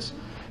difference?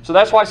 So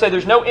that's why I say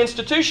there's no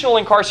institutional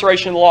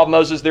incarceration in the law of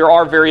Moses. There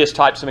are various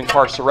types of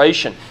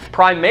incarceration.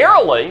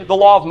 Primarily, the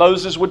law of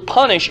Moses would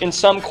punish in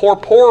some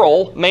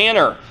corporal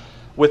manner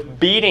with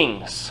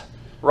beatings,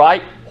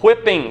 right?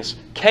 Whippings,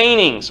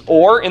 canings,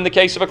 or in the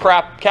case of a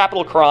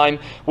capital crime,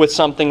 with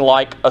something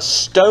like a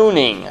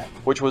stoning,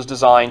 which was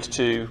designed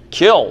to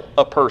kill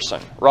a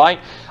person, right?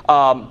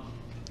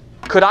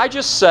 Could I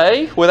just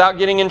say, without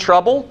getting in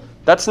trouble,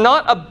 that's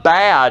not a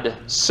bad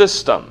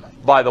system,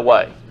 by the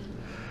way,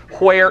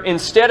 where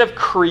instead of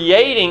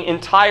creating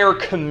entire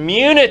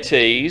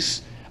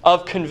communities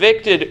of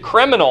convicted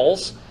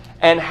criminals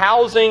and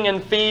housing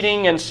and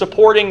feeding and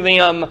supporting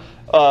them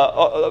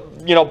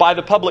by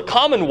the public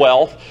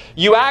commonwealth,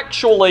 you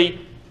actually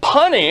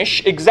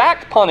punish,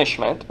 exact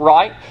punishment,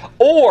 right?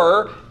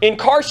 Or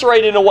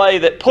incarcerate in a way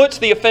that puts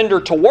the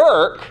offender to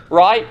work,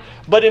 right?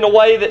 But in a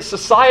way that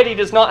society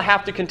does not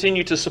have to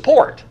continue to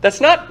support.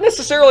 That's not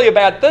necessarily a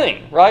bad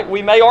thing, right?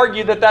 We may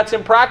argue that that's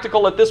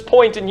impractical at this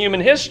point in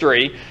human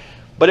history,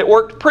 but it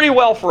worked pretty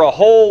well for a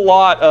whole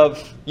lot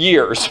of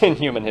years in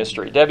human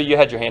history. Debbie, you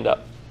had your hand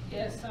up.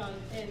 Yes,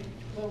 and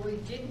what we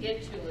did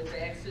get to is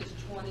Exodus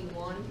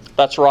 21.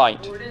 That's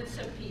right. Ordinance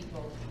of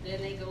people.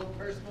 Then they go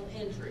personal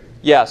injury.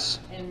 Yes.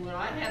 And what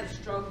I had a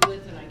struggle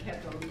with, and I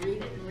kept on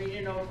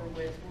reading over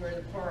with, where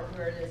the part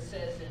where it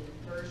says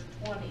in verse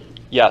 20.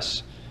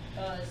 Yes.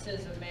 It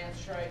says a man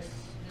strikes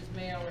his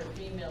male or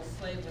female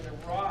slave with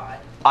a rod.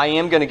 I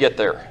am going to get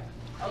there.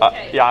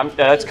 Okay.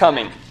 That's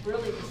coming. That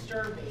really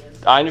disturbed me.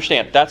 I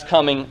understand. That's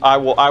coming. I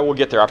will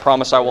get there. I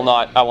promise I will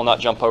not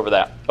jump over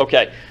that.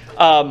 Okay.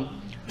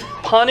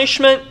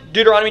 Punishment,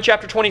 Deuteronomy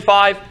chapter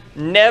 25,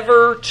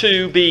 never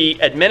to be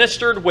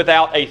administered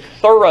without a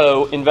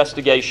thorough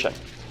investigation.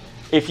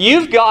 If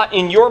you've got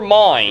in your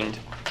mind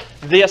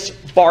this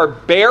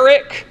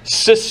barbaric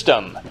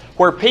system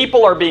where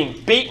people are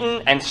being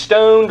beaten and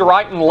stoned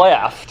right and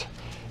left,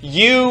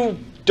 you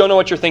don't know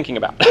what you're thinking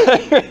about.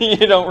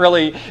 You don't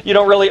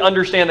really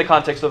understand the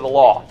context of the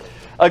law.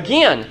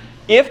 Again,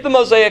 if the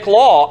Mosaic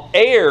law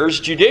errs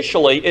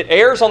judicially, it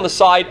errs on the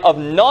side of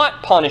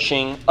not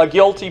punishing a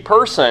guilty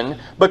person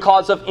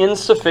because of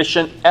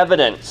insufficient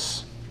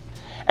evidence.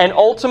 And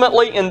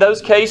ultimately, in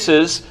those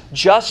cases,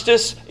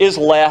 justice is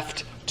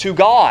left to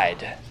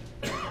God.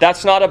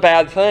 That's not a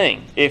bad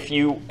thing. If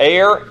you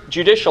err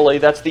judicially,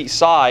 that's the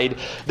side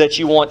that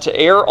you want to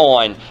err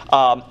on.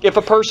 If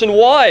a person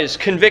was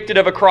convicted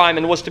of a crime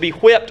and was to be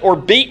whipped or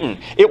beaten,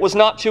 it was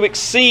not to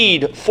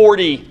exceed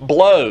 40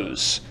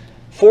 blows.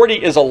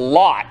 40 is a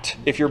lot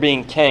if you're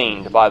being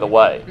caned, by the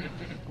way.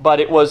 But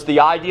it was the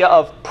idea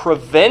of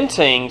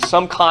preventing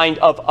some kind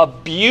of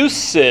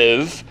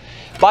abusive...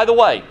 By the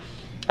way,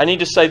 I need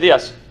to say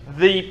this.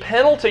 The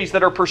penalties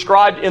that are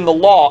prescribed in the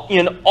law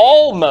in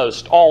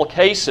almost all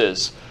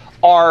cases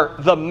are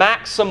the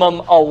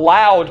maximum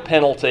allowed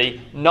penalty,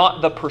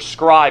 not the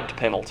prescribed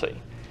penalty.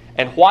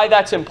 And why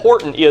that's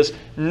important is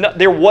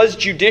there was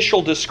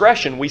judicial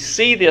discretion. We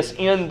see this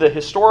in the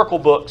historical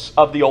books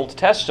of the Old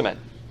Testament.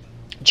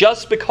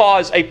 Just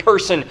because a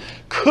person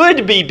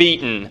could be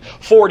beaten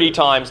 40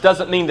 times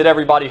doesn't mean that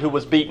everybody who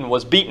was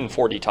beaten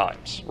 40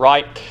 times,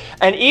 right?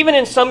 And even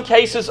in some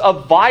cases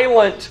of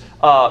violent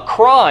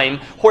crime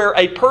where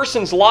a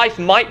person's life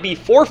might be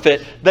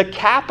forfeit, the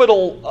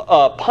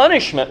capital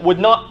punishment would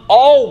not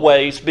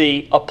always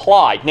be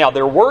applied. Now,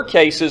 there were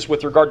cases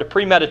with regard to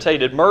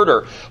premeditated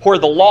murder where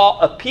the law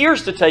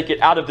appears to take it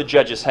out of the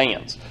judge's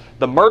hands.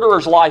 The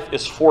murderer's life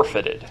is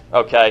forfeited,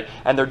 okay?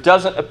 And there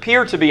doesn't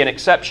appear to be an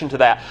exception to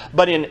that.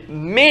 But in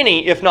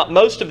many, if not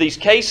most of these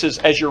cases,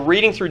 as you're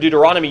reading through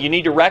Deuteronomy, you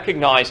need to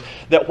recognize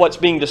that what's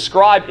being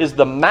described is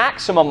the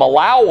maximum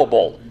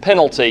allowable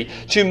penalty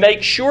to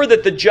make sure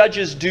that the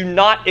judges do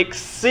not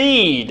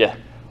exceed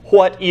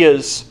what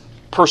is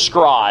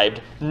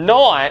prescribed,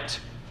 not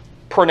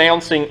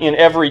pronouncing in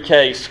every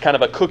case kind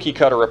of a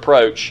cookie-cutter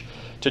approach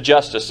to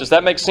justice. Does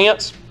that make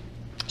sense?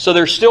 So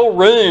there's still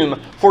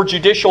room for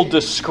judicial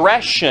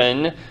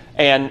discretion,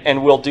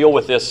 and we'll deal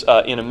with this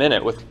in a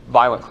minute with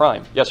violent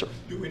crime. Yes, sir?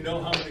 Do we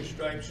know how many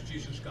stripes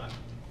Jesus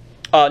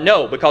got?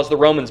 No, because the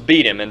Romans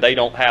beat him, and they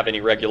don't have any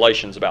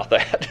regulations about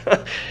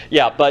that.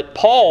 Yeah, but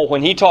Paul,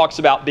 when he talks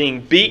about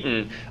being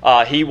beaten,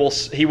 he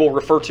will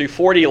refer to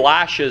 40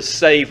 lashes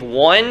save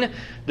one.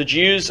 The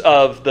Jews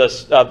of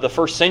the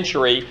first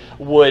century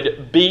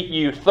would beat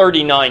you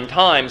 39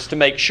 times to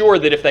make sure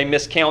that if they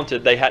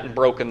miscounted, they hadn't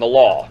broken the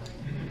law.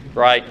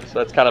 Right? So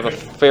that's kind of a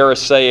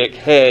Pharisaic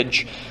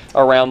hedge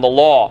around the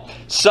law.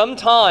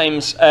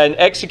 Sometimes an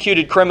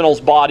executed criminal's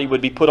body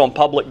would be put on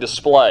public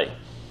display,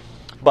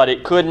 but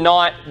it could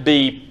not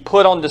be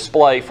put on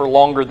display for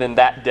longer than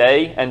that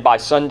day, and by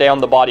sundown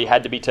the body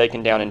had to be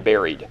taken down and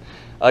buried.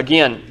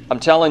 Again,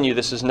 I'm telling you,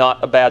 this is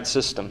not a bad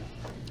system.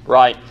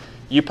 Right?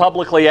 You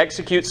publicly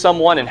execute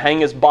someone and hang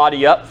his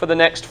body up for the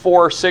next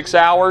 4 or 6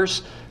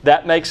 hours,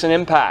 that makes an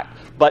impact.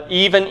 But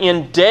even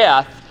in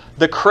death,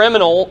 the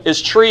criminal is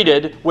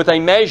treated with a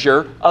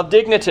measure of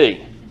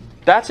dignity.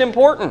 That's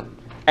important.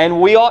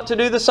 And we ought to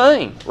do the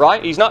same,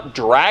 right? He's not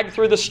dragged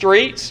through the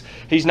streets.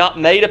 He's not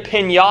made a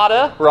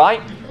piñata,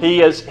 right?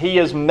 He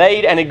is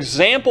made an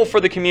example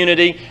for the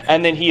community,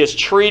 and then he is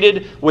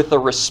treated with the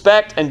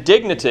respect and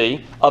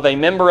dignity of a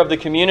member of the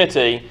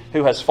community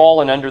who has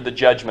fallen under the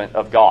judgment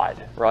of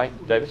God, right,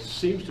 David? It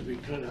seems to be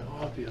kind of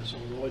obvious,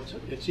 although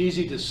it's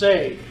easy to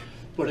say,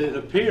 But it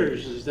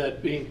appears is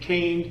that being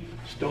caned,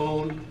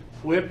 stoned,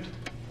 whipped,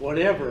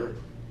 whatever,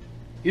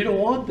 you don't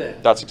want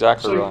that. That's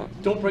exactly so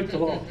right. Don't break the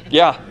law.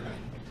 Yeah.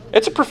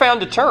 It's a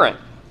profound deterrent.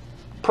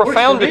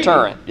 Profound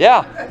deterrent.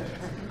 Yeah.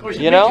 Of course,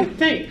 it You makes know? you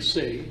think,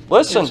 see.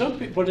 Listen. And some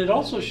people, but it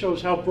also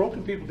shows how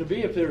broken people can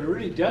be if they're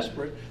really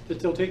desperate, that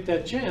they'll take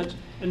that chance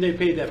and they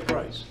pay that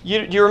price.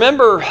 You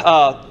remember,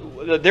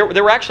 there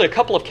were actually a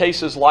couple of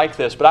cases like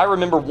this, but I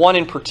remember one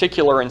in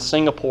particular in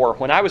Singapore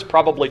when I was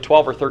probably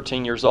 12 or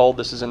 13 years old.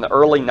 This is in the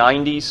early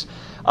 90s.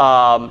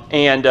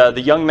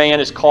 The young man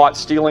is caught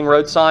stealing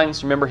road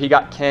signs. Remember, he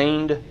got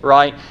caned,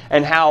 right?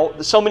 And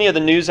how so many of the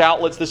news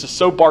outlets, this is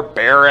so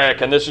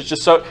barbaric, and this is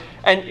just so...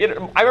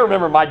 And I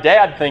remember my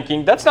dad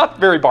thinking, that's not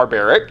very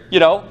barbaric.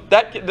 You know,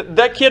 that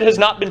kid has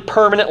not been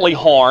permanently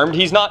harmed.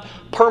 He's not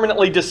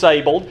permanently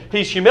disabled.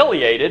 He's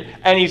humiliated,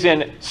 and he's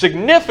in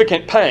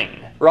significant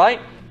pain,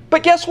 right?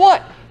 But guess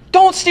what?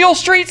 Don't steal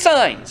street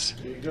signs.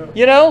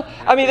 You know?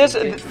 I mean,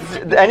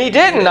 and he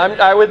didn't,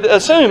 I would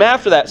assume,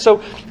 after that.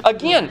 So,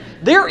 again,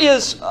 there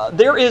is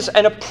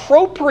an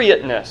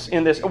appropriateness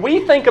in this. We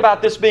think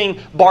about this being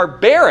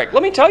barbaric.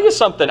 Let me tell you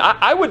something.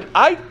 I would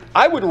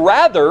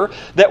rather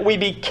that we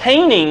be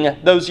caning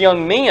those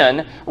young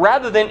men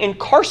rather than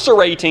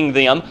incarcerating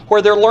them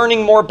where they're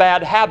learning more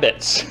bad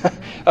habits.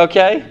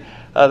 Okay?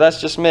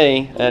 That's just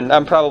me, and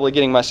I'm probably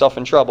getting myself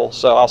in trouble,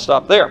 so I'll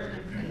stop there.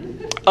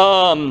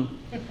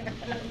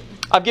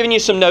 I've given you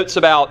some notes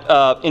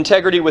about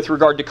integrity with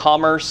regard to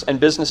commerce and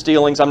business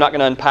dealings. I'm not going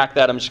to unpack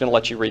that. I'm just going to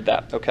let you read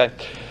that, okay?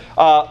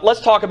 Let's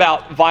talk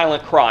about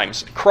violent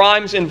crimes.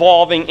 Crimes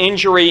involving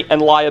injury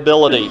and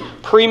liability.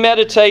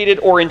 Premeditated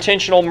or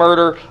intentional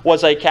murder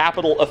was a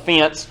capital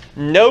offense.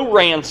 No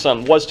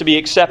ransom was to be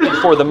accepted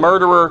for the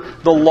murderer.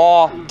 The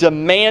law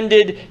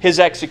demanded his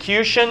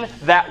execution.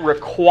 That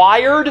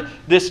required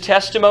this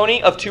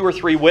testimony of 2 or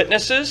 3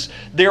 witnesses.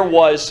 There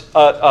was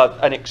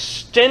an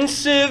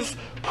extensive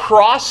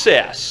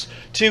process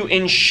to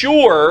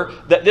ensure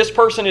that this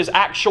person is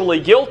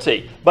actually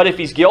guilty. But if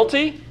he's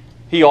guilty,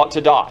 he ought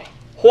to die.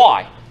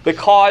 Why?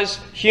 Because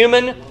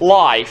human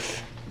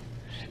life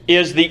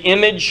is the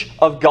image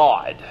of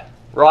God,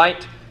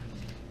 right?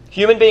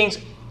 Human beings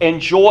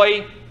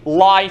enjoy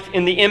life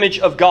in the image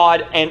of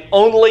God, and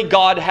only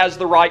God has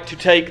the right to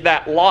take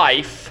that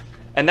life.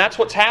 And that's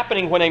what's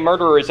happening when a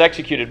murderer is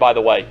executed, by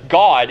the way.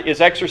 God is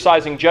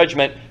exercising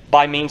judgment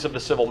by means of the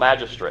civil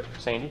magistrate.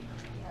 Sandy?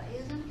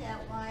 Isn't that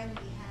why we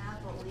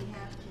have what we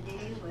have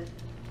today with,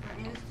 for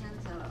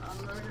instance, a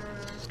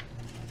murderer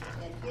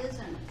that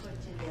isn't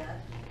put to death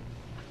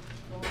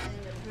goes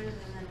into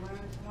prison and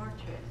learns more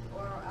tricks,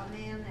 or a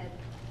man that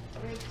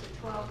rapes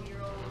a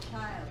 12-year-old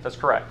child? That's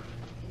correct.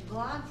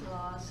 God's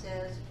law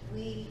says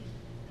we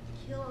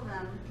kill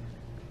them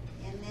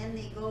and then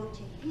they go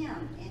to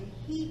Him and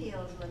He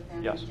deals with them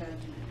in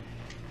judgment.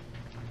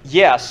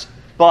 Yes,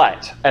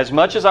 but as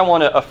much as I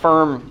want to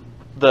affirm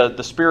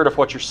the spirit of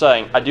what you're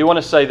saying, I do want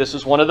to say this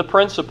is one of the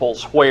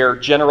principles where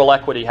general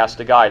equity has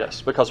to guide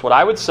us. Because what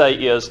I would say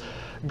is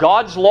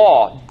God's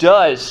law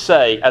does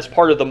say, as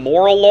part of the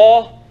moral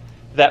law,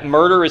 that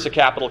murder is a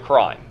capital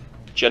crime.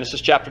 Genesis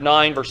chapter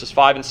 9, verses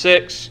 5 and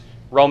 6,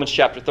 Romans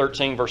chapter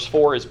 13, verse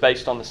 4 is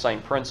based on the same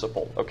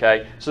principle.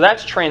 Okay? So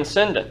that's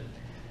transcendent.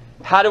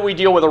 How do we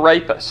deal with a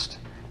rapist?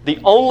 The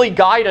only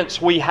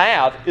guidance we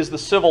have is the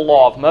civil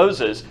law of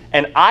Moses,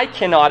 and I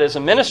cannot, as a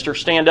minister,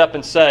 stand up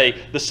and say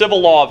the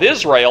civil law of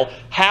Israel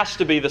has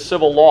to be the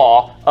civil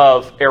law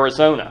of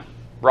Arizona,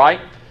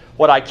 right?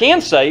 What I can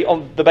say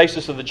on the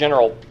basis of the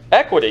general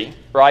equity,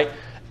 right,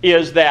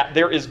 is that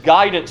there is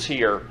guidance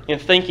here in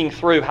thinking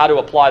through how to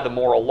apply the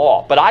moral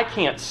law. But I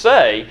can't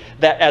say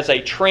that as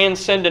a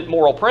transcendent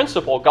moral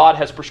principle, God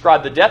has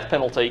prescribed the death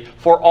penalty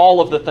for all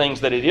of the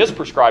things that it is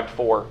prescribed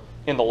for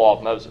in the law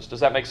of Moses. Does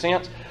that make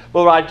sense?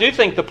 Well, I do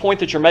think the point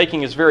that you're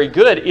making is very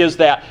good, is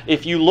that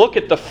if you look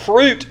at the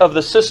fruit of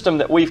the system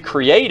that we've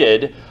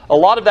created, a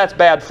lot of that's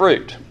bad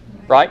fruit,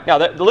 right? Now,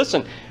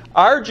 listen,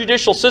 our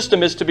judicial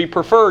system is to be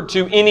preferred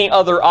to any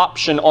other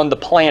option on the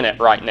planet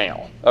right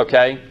now,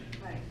 okay?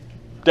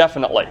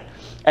 Definitely.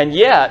 And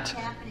yet,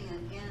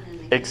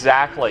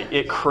 exactly,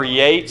 it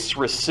creates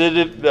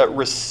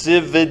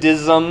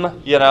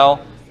recidivism, you know,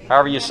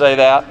 however you say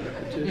that.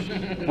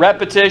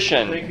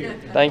 Repetition.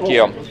 Thank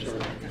you.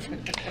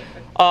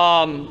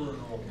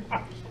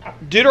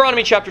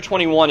 Deuteronomy chapter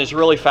 21 is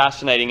really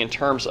fascinating in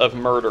terms of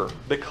murder,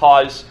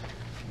 because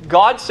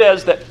God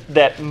says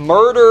that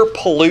murder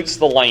pollutes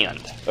the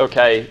land,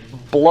 okay?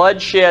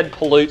 Bloodshed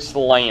pollutes the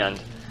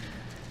land.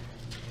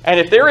 And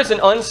if there is an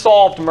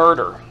unsolved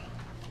murder,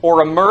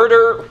 or a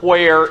murder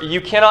where you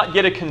cannot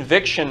get a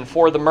conviction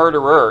for the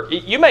murderer,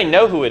 you may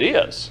know who it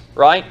is,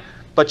 right?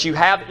 But you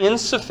have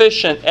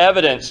insufficient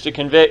evidence to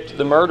convict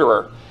the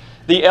murderer.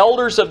 The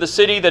elders of the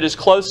city that is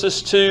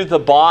closest to the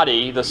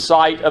body, the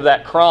site of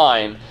that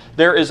crime,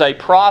 there is a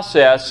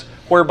process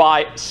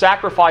whereby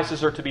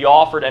sacrifices are to be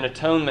offered and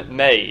atonement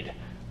made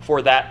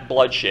for that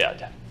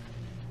bloodshed.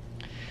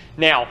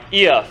 Now,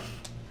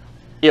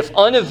 if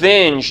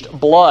unavenged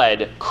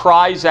blood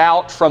cries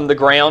out from the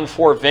ground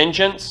for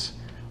vengeance,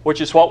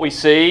 which is what we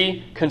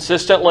see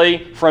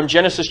consistently from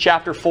Genesis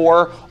chapter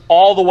 4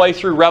 all the way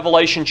through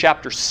Revelation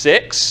chapter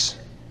 6,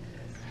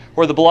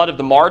 where the blood of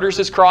the martyrs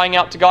is crying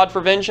out to God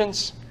for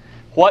vengeance.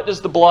 What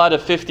does the blood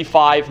of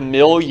 55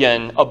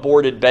 million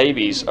aborted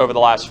babies over the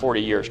last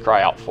 40 years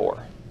cry out for?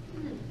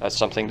 That's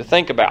something to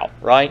think about,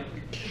 right?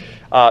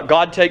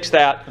 God takes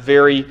that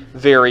very,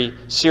 very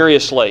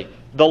seriously.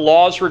 The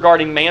laws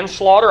regarding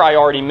manslaughter, I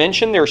already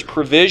mentioned. There's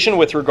provision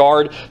with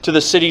regard to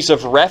the cities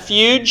of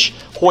refuge,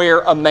 where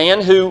a man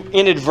who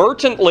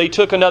inadvertently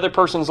took another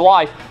person's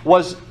life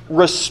was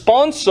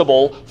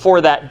responsible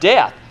for that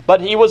death. But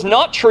he was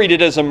not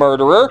treated as a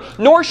murderer,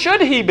 nor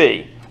should he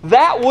be.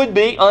 That would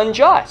be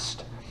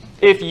unjust.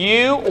 If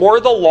you or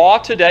the law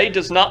today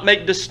does not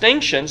make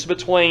distinctions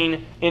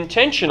between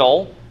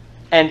intentional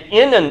and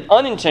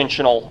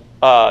unintentional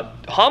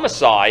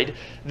homicide,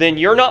 then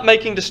you're not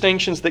making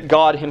distinctions that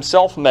God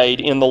Himself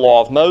made in the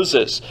law of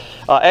Moses.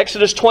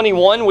 Exodus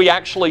 21, we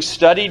actually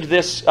studied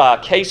this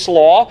case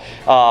law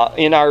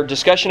in our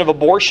discussion of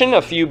abortion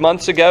a few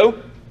months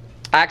ago.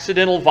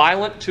 Accidental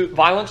violence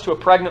to a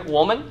pregnant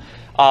woman.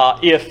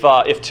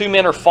 If two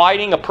men are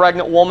fighting, a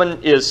pregnant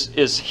woman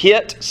is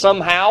hit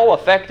somehow,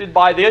 affected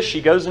by this.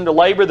 She goes into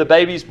labor, the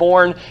baby's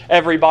born,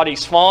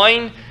 everybody's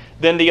fine.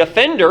 Then the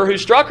offender who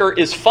struck her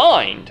is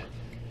fined.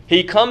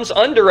 He comes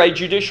under a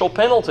judicial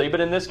penalty, but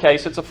in this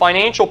case it's a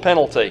financial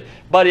penalty.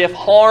 But if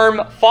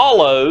harm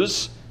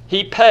follows,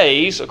 he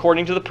pays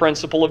according to the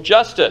principle of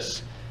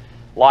justice.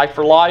 Life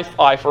for life,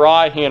 eye for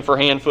eye, hand for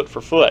hand, foot for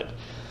foot.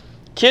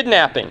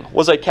 Kidnapping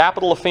was a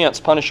capital offense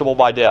punishable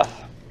by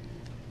death.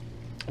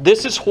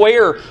 This is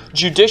where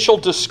judicial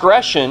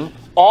discretion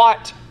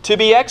ought to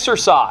be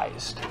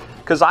exercised.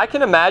 Because I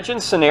can imagine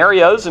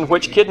scenarios in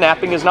which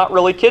kidnapping is not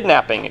really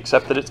kidnapping,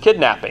 except that it's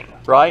kidnapping,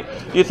 right?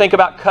 You think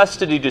about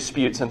custody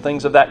disputes and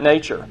things of that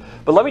nature.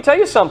 But let me tell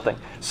you something.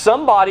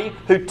 Somebody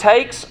who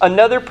takes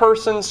another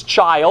person's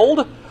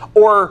child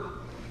or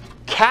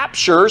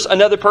captures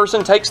another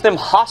person, takes them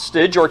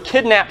hostage or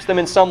kidnaps them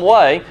in some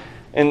way,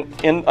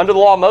 under the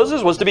law of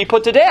Moses was to be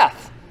put to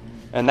death.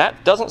 And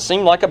that doesn't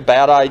seem like a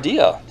bad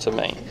idea to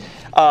me.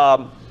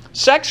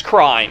 Sex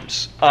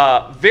crimes,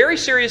 very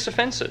serious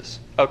offenses,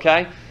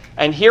 okay?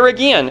 And here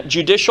again,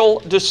 judicial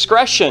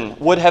discretion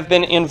would have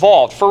been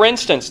involved. For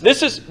instance,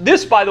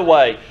 this, by the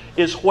way,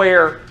 is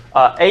where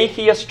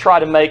atheists try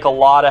to make a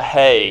lot of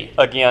hay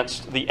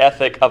against the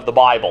ethic of the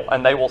Bible.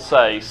 And they will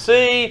say,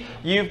 see,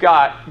 you've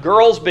got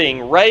girls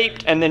being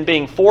raped and then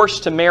being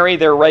forced to marry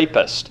their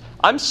rapist.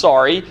 I'm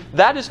sorry,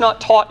 that is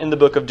not taught in the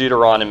book of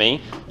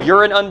Deuteronomy.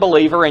 You're an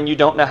unbeliever and you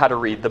don't know how to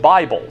read the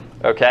Bible,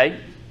 okay?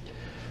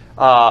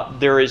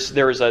 There is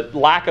a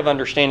lack of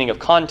understanding of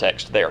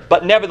context there.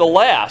 But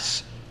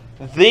nevertheless,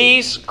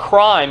 these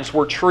crimes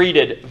were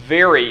treated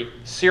very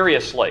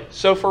seriously.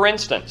 So for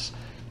instance,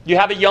 you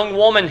have a young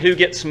woman who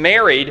gets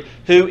married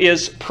who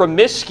is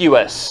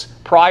promiscuous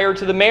prior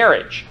to the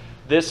marriage.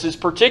 This is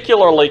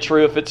particularly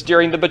true if it's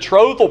during the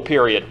betrothal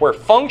period, where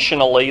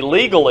functionally,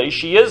 legally,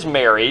 she is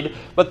married,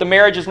 but the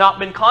marriage has not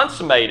been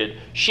consummated.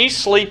 She's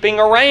sleeping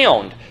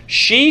around.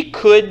 She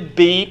could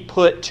be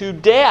put to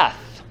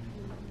death.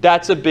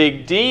 That's a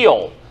big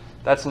deal.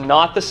 That's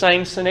not the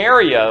same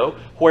scenario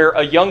where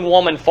a young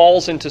woman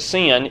falls into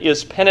sin,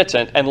 is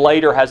penitent, and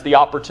later has the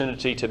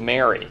opportunity to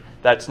marry.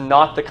 That's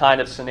not the kind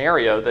of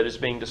scenario that is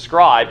being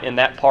described in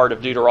that part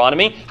of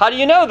Deuteronomy. How do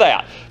you know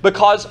that?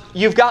 Because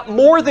you've got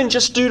more than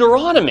just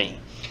Deuteronomy.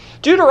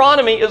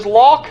 Deuteronomy is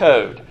law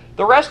code.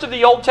 The rest of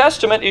the Old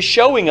Testament is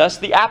showing us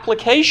the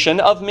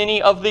application of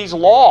many of these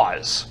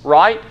laws,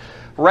 right?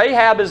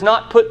 Rahab is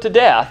not put to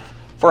death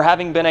for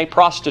having been a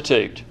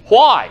prostitute.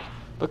 Why?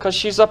 Because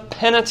she's a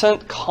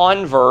penitent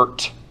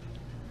convert.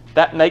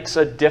 That makes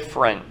a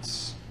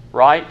difference,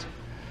 right?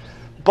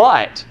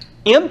 But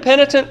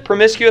impenitent,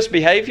 promiscuous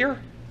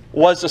behavior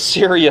was a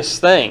serious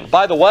thing.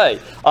 By the way,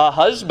 a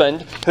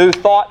husband who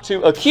thought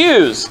to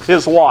accuse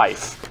his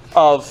wife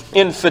of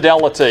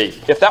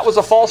infidelity, if that was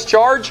a false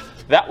charge,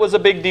 that was a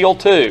big deal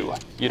too.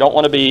 You don't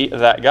want to be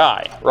that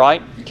guy,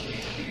 right?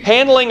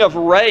 Handling of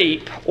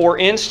rape or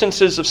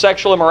instances of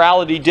sexual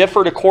immorality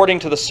differed according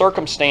to the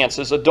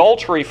circumstances.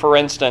 Adultery, for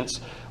instance,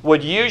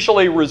 would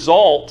usually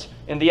result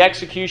in the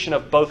execution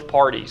of both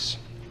parties.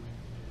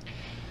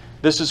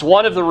 This is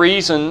one of the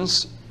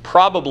reasons,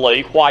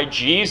 probably, why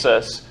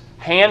Jesus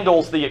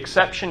handles the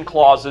exception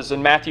clauses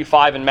in Matthew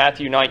 5 and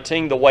Matthew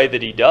 19 the way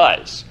that He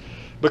does.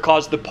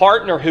 Because the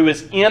partner who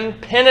is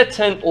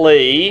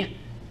impenitently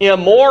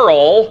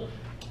immoral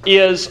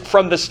is,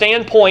 from the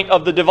standpoint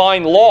of the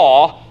divine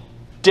law,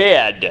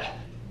 dead,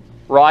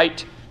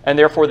 right? And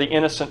therefore the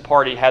innocent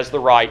party has the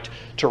right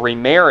to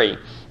remarry.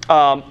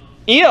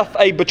 If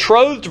a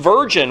betrothed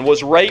virgin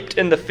was raped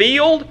in the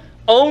field,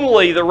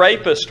 only the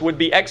rapist would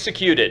be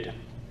executed.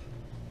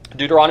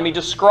 Deuteronomy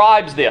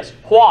describes this.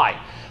 Why?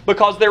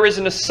 Because there is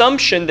an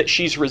assumption that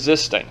she's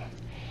resisting.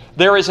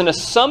 There is an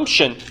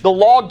assumption. The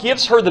law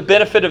gives her the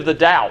benefit of the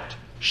doubt.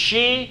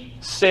 She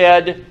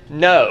said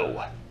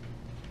no.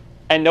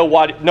 And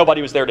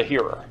nobody was there to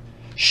hear her.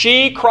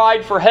 She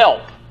cried for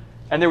help.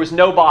 and there was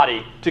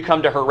nobody to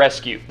come to her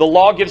rescue. The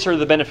law gives her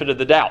the benefit of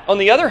the doubt. On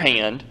the other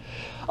hand,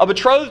 a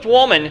betrothed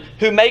woman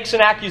who makes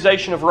an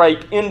accusation of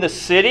rape in the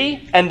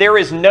city and there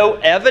is no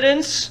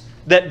evidence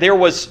that there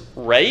was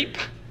rape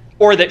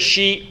or that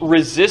she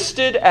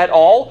resisted at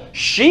all,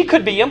 she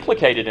could be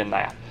implicated in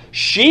that.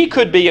 She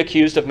could be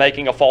accused of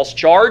making a false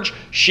charge.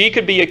 She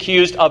could be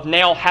accused of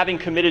now having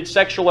committed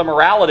sexual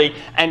immorality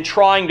and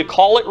trying to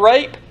call it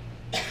rape.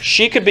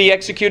 She could be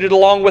executed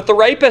along with the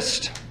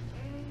rapist.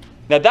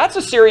 Now that's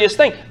a serious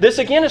thing. This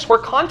again is where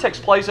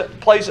context plays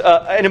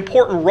an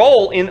important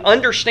role in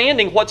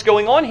understanding what's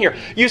going on here.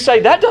 You say,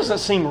 that doesn't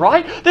seem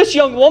right. This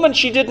young woman,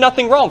 she did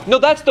nothing wrong. No,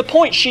 that's the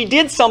point. She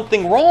did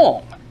something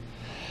wrong.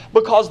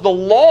 Because the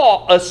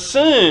law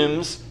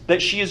assumes that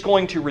she is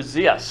going to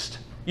resist.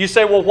 You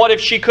say, well, what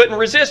if she couldn't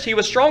resist? He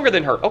was stronger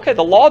than her. Okay,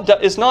 the law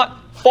is not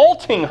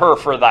faulting her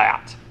for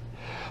that.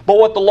 But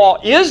what the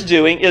law is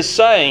doing is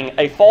saying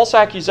a false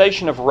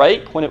accusation of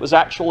rape when it was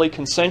actually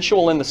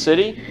consensual in the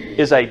city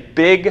is a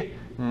big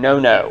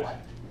no-no.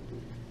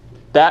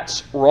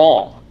 That's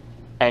wrong.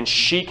 And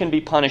she can be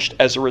punished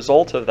as a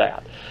result of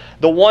that.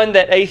 The one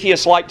that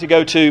atheists like to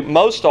go to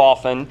most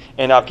often,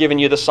 and I've given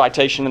you the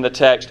citation in the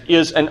text,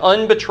 is an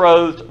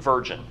unbetrothed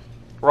virgin.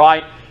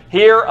 Right?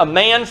 Here, a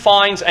man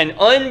finds an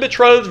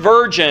unbetrothed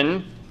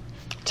virgin,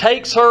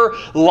 takes her,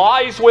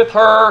 lies with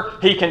her,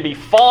 he can be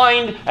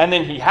fined, and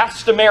then he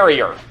has to marry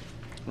her.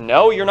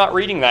 No, you're not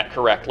reading that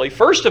correctly.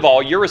 First of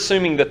all, you're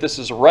assuming that this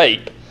is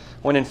rape,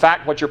 when in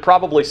fact what you're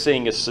probably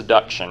seeing is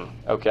seduction.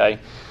 Okay?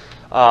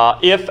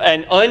 If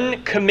an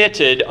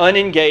uncommitted,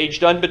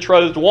 unengaged,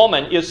 unbetrothed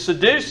woman is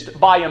seduced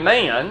by a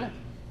man,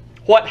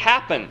 what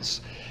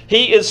happens?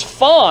 He is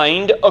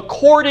fined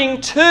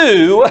according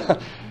to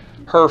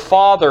her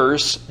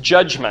father's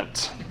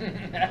judgment.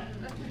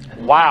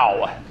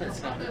 Wow.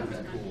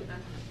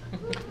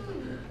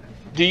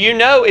 Do you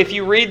know if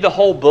you read the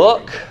whole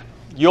book,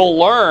 you'll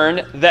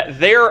learn that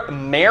their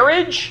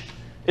marriage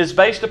is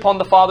based upon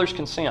the father's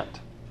consent.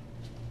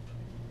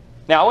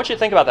 Now, I want you to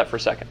think about that for a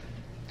second.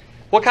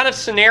 What kind of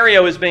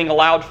scenario is being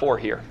allowed for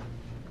here?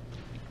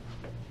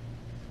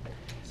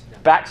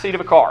 Backseat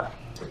of a car.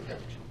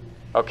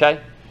 Okay?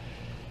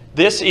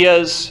 This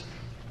is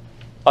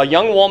a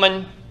young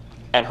woman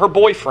and her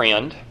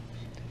boyfriend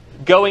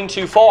going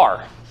too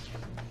far.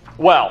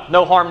 Well,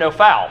 no harm, no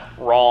foul.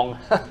 Wrong.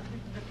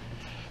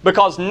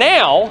 Because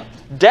now,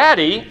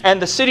 Daddy and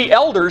the city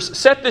elders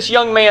set this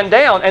young man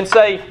down and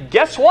say,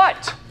 guess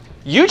what?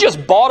 You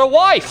just bought a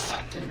wife.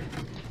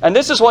 And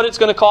this is what it's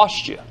going to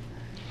cost you.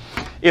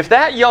 If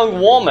that young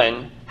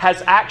woman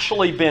has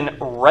actually been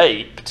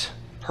raped,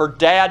 her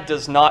dad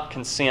does not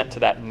consent to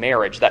that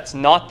marriage. That's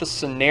not the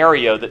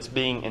scenario that's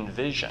being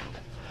envisioned.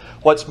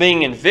 What's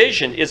being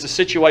envisioned is a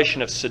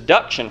situation of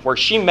seduction where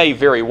she may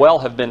very well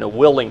have been a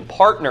willing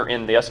partner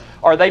in this.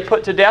 Are they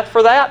put to death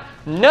for that?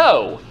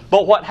 No.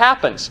 But what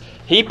happens?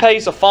 He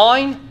pays a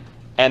fine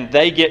and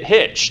they get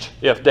hitched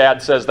if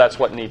Dad says that's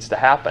what needs to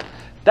happen.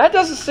 That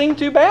doesn't seem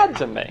too bad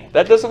to me.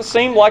 That doesn't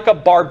seem like a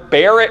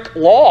barbaric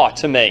law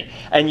to me.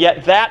 And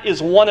yet that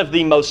is one of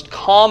the most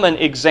common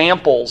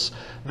examples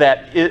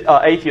that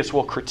atheists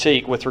will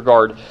critique with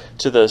regard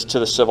to the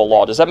civil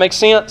law. Does that make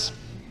sense?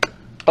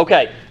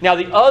 Okay, now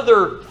the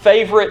other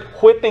favorite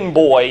whipping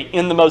boy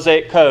in the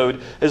Mosaic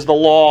Code is the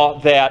law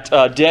that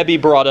Debbie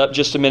brought up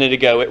just a minute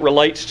ago. It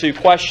relates to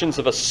questions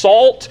of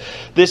assault.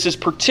 This is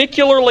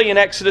particularly in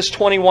Exodus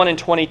 21 and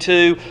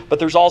 22, but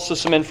there's also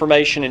some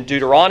information in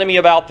Deuteronomy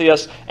about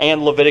this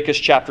and Leviticus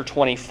chapter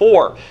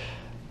 24.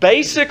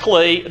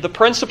 Basically, the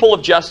principle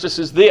of justice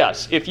is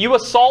this. If you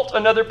assault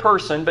another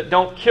person but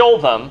don't kill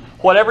them,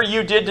 whatever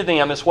you did to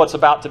them is what's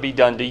about to be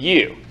done to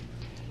you.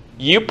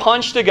 You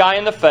punched a guy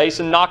in the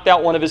face and knocked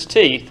out one of his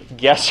teeth.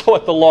 Guess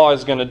what the law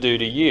is going to do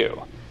to you,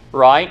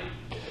 right?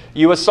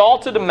 You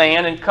assaulted a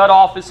man and cut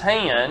off his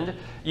hand.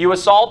 You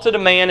assaulted a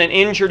man and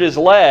injured his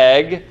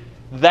leg.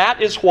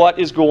 That is what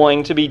is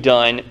going to be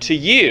done to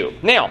you.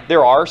 Now,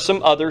 there are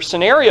some other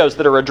scenarios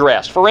that are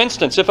addressed. For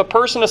instance, if a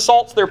person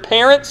assaults their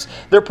parents,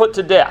 they're put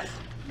to death.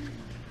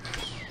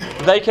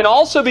 They can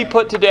also be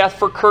put to death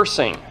for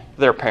cursing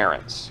their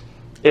parents.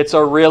 It's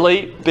a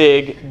really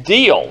big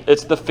deal.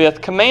 It's the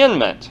 5th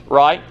commandment,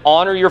 right?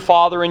 Honor your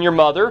father and your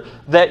mother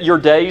that your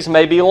days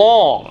may be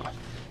long.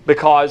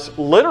 Because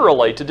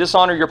literally, to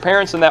dishonor your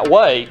parents in that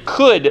way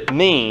could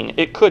mean,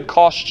 it could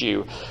cost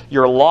you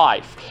your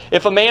life.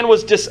 If a man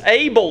was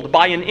disabled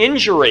by an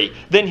injury,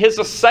 then his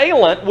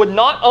assailant would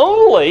not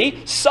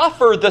only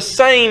suffer the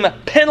same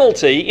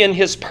penalty in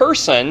his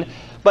person,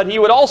 but he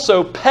would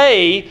also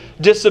pay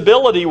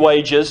disability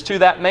wages to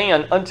that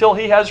man until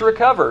he has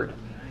recovered.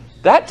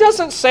 That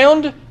doesn't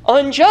sound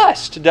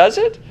unjust, does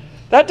it?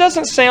 That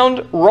doesn't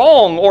sound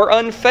wrong or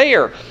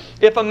unfair.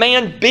 If a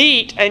man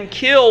beat and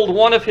killed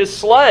one of his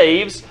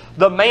slaves,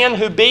 the man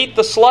who beat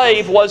the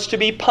slave was to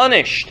be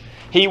punished.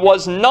 He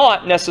was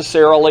not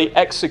necessarily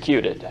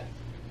executed,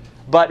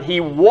 but he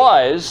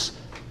was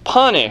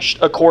punished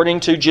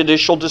according to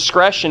judicial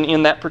discretion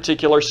in that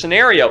particular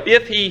scenario.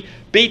 If he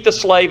beat the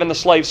slave and the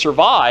slave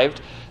survived,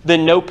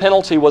 then no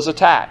penalty was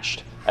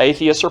attached.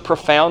 Atheists are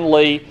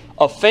profoundly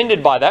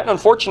offended by that, and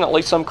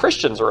unfortunately some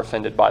Christians are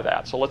offended by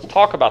that. So let's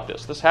talk about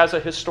this. This has a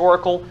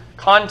historical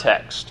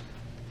context.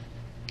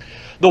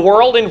 The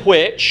world in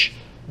which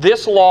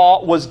this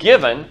law was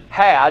given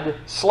had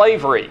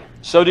slavery.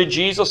 So did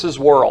Jesus'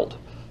 world.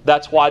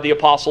 That's why the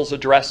apostles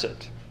address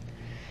it.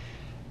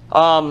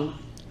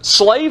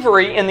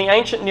 Slavery in the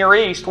ancient Near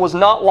East was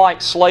not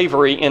like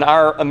slavery in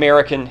our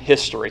American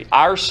history.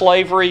 Our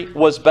slavery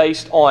was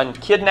based on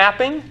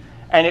kidnapping,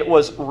 and it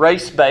was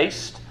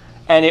race-based,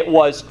 and it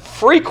was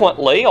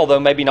frequently, although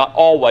maybe not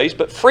always,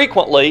 but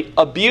frequently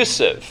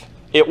abusive.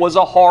 It was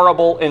a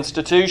horrible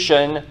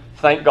institution.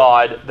 Thank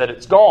God that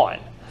it's gone.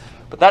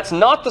 But that's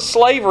not the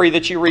slavery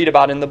that you read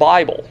about in the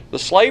Bible. The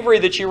slavery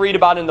that you read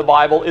about in the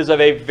Bible is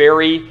of a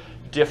very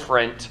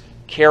different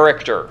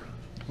character.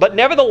 But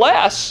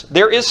nevertheless,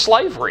 there is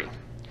slavery.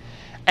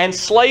 And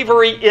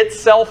slavery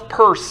itself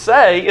per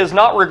se is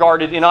not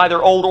regarded in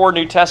either Old or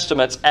New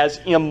Testaments as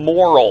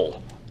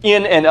immoral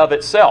in and of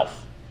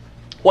itself.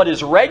 What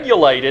is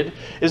regulated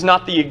is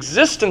not the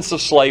existence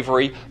of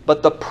slavery,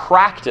 but the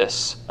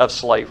practice of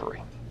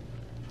slavery.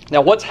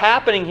 Now, what's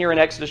happening here in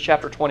Exodus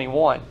chapter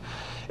 21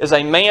 is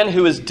a man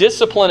who is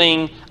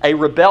disciplining a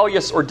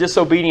rebellious or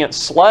disobedient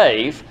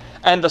slave,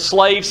 and the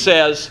slave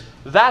says,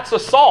 "That's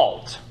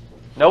assault."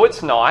 No,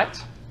 it's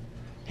not.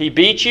 He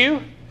beat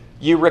you,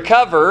 you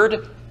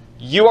recovered,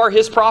 you are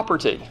his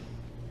property.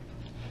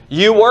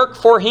 You work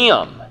for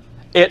him.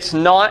 It's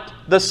not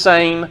the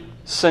same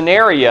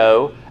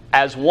scenario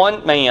as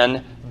one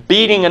man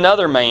beating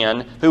another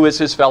man who is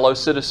his fellow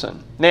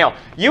citizen. Now,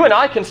 you and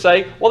I can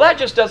say, well, that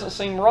just doesn't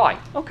seem right.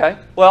 Okay,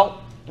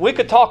 well, we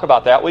could talk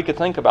about that. We could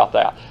think about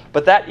that.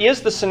 But that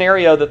is the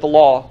scenario that the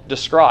law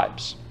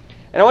describes.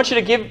 And I want you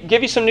to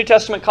give you some New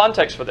Testament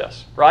context for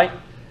this, right?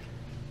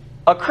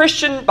 A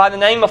Christian by the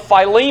name of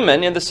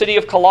Philemon in the city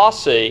of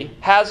Colossae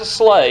has a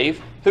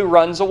slave who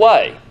runs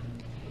away.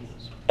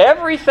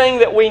 Everything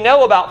that we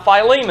know about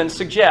Philemon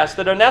suggests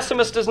that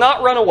Onesimus does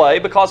not run away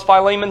because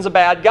Philemon's a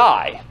bad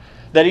guy,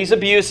 that he's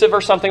abusive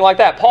or something like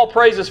that. Paul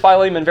praises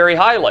Philemon very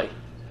highly.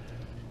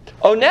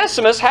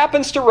 Onesimus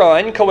happens to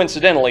run,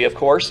 coincidentally of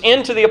course,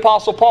 into the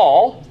Apostle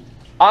Paul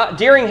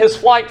during his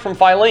flight from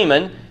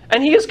Philemon,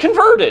 and he is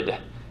converted.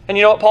 And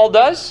you know what Paul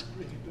does?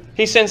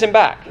 He sends him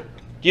back.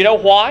 Do you know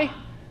why?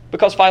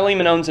 Because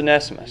Philemon owns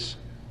Onesimus.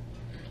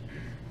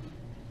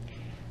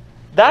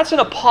 That's an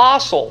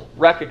apostle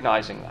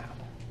recognizing that.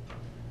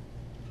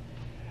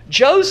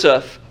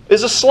 Joseph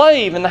is a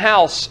slave in the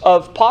house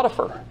of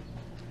Potiphar.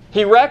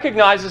 He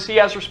recognizes he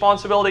has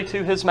responsibility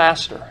to his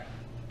master.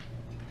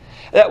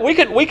 We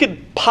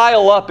could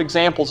pile up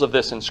examples of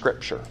this in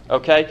Scripture,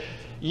 okay?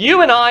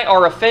 You and I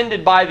are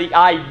offended by the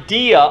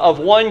idea of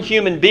one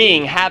human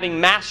being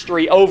having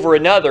mastery over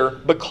another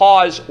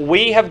because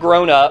we have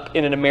grown up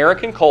in an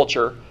American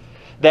culture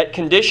that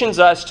conditions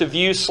us to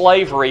view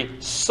slavery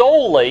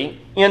solely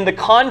in the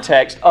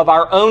context of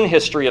our own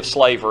history of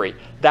slavery.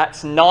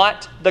 That's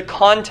not the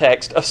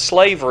context of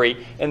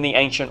slavery in the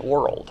ancient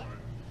world.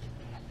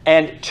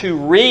 And to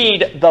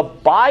read the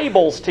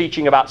Bible's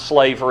teaching about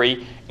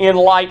slavery in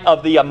light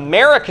of the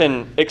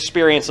American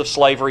experience of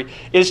slavery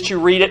is to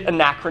read it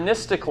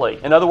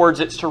anachronistically. In other words,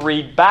 it's to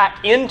read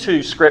back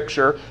into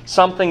Scripture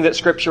something that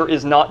Scripture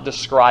is not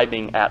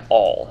describing at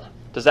all.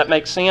 Does that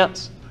make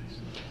sense?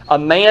 A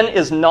man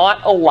is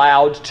not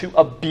allowed to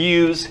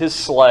abuse his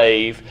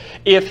slave.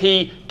 If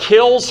he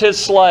kills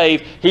his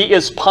slave, he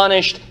is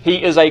punished.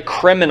 He is a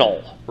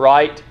criminal,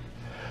 right?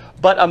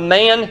 But a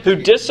man who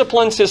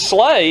disciplines his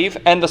slave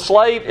and the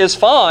slave is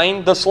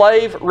fine, the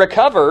slave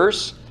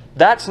recovers,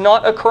 that's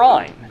not a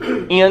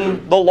crime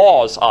in the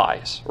law's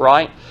eyes,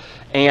 right?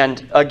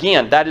 And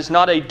again, that is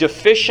not a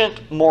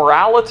deficient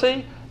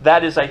morality.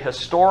 That is a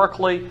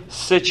historically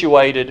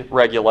situated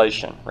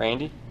regulation.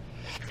 Randy?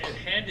 It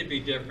had to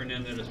be different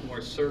in that it's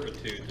more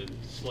servitude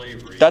than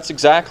slavery. That's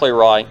exactly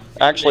right.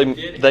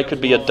 Actually, they could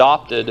be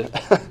adopted.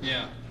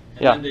 Yeah. And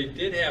yeah. then they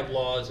did have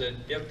laws that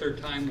if their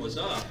time was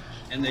up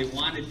and they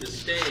wanted to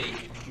stay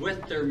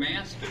with their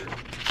master,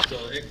 so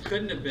it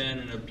couldn't have been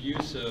an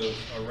abusive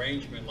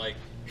arrangement like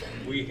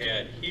we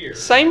had here.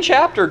 Same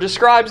chapter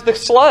describes the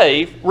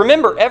slave.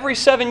 Remember, every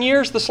 7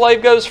 years the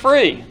slave goes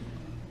free.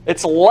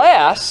 It's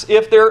less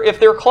if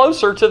they're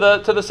closer to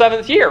the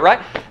seventh year, right?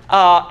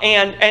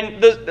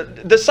 And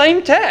the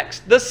same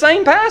text, the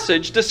same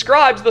passage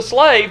describes the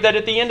slave that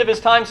at the end of his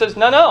time says,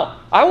 no,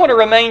 I want to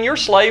remain your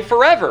slave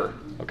forever.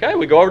 Okay,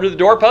 we go over to the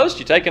doorpost,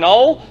 you take an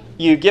awl,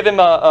 you give him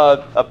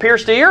a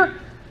pierced ear,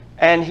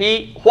 and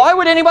why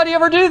would anybody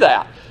ever do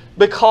that?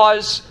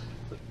 Because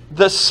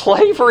the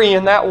slavery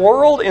in that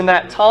world, in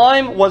that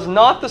time, was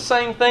not the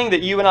same thing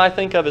that you and I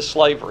think of as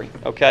slavery,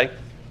 okay?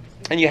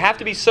 And you have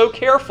to be so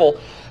careful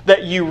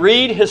that you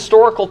read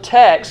historical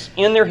texts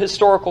in their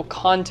historical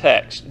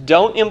context.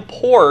 Don't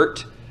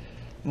import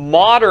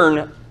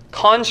modern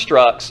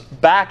constructs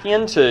back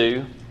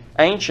into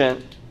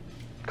ancient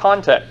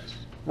context,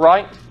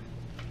 right?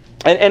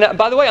 And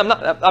by the way,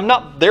 I'm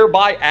not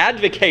thereby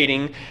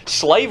advocating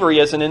slavery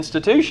as an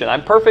institution.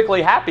 I'm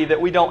perfectly happy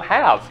that we don't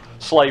have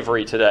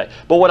slavery today.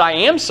 But what I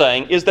am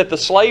saying is that the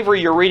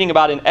slavery you're reading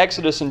about in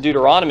Exodus and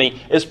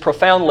Deuteronomy is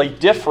profoundly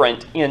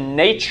different in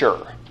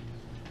nature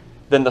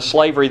than the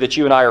slavery that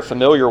you and I are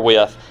familiar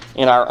with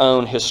in our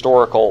own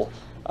historical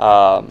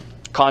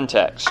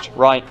context,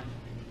 right?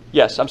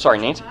 Yes, I'm sorry,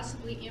 Nancy.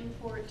 Possibly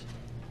import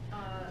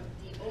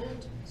the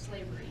old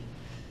slavery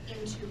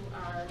into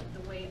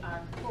the way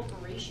our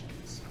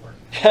corporations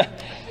work.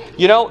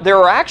 You know, there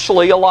are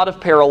actually a lot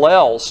of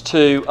parallels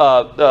to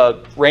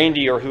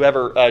Randy or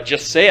whoever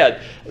just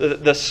said.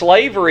 The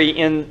slavery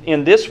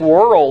in this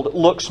world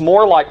looks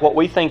more like what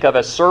we think of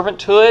as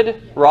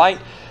servanthood, right?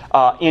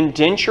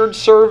 Indentured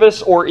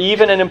service, or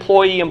even an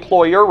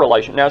employee-employer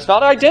relation. Now, it's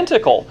not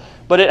identical,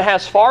 but it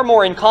has far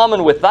more in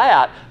common with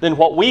that than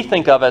what we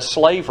think of as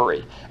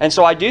slavery. And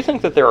so I do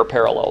think that there are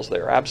parallels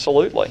there,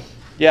 absolutely.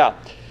 Yeah.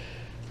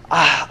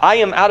 I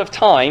am out of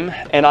time,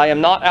 and I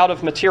am not out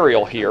of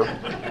material here.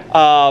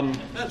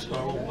 That's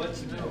normal.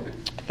 What's new?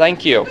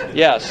 Thank you.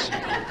 Yes.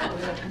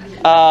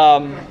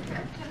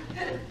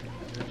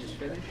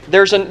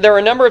 There are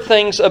a number of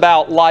things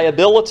about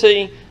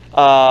liability.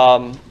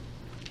 Some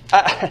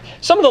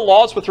of the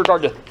laws with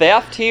regard to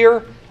theft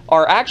here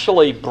are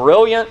actually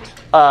brilliant,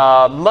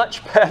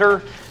 much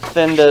better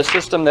than the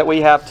system that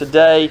we have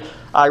today.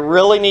 I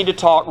really need to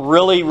talk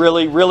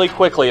really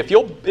quickly. If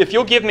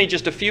you'll give me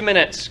just a few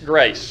minutes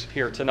grace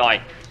here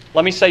tonight,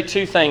 let me say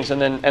two things, and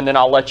then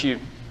I'll let you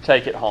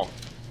take it home.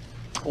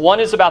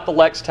 One is about the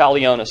lex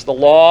talionis, the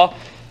law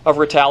of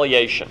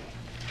retaliation.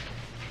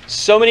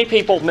 So many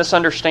people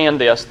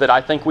misunderstand this that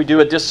I think we do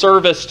a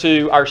disservice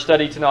to our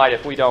study tonight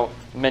if we don't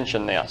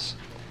mention this.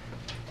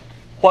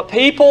 What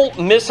people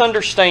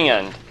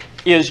misunderstand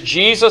is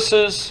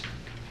Jesus'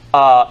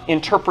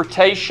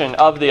 interpretation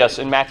of this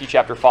in Matthew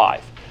chapter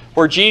 5,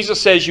 where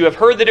Jesus says, "You have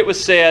heard that it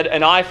was said,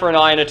 an eye for an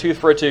eye and a tooth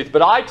for a tooth.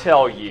 But I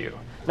tell you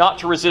not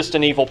to resist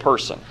an evil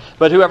person.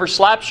 But whoever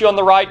slaps you on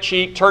the right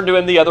cheek, turn to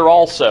him the other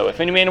also. If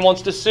any man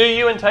wants to sue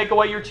you and take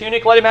away your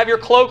tunic, let him have your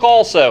cloak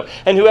also.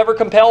 And whoever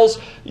compels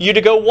you to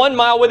go 1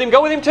 mile with him,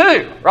 go with him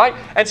 2." Right?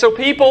 And so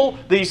people,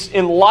 these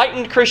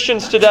enlightened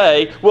Christians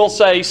today, will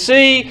say,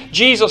 "See,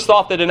 Jesus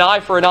thought that an eye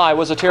for an eye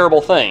was a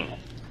terrible thing."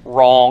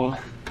 Wrong.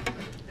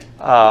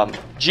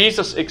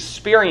 Jesus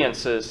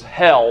experiences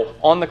hell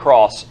on the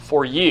cross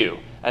for you.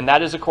 And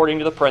that is according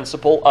to the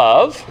principle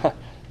of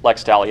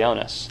lex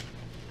talionis.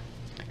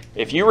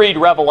 If you read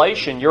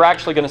Revelation, you're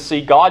actually going to see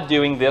God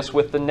doing this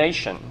with the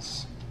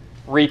nations,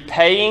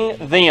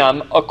 repaying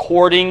them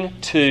according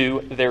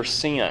to their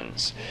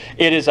sins.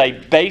 It is a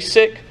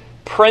basic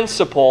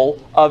principle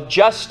of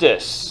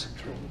justice.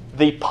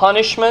 The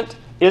punishment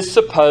is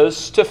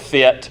supposed to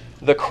fit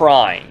the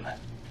crime.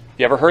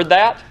 You ever heard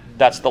that?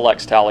 That's the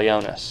lex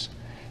talionis.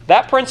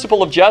 That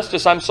principle of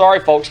justice, I'm sorry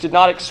folks, did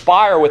not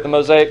expire with the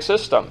Mosaic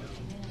system.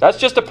 That's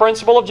just a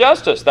principle of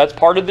justice. That's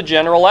part of the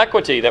general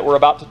equity that we're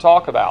about to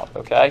talk about,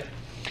 okay?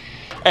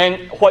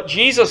 And what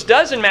Jesus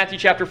does in Matthew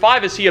chapter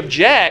 5 is He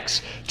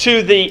objects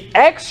to the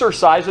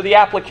exercise or the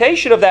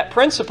application of that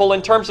principle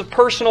in terms of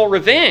personal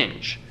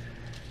revenge.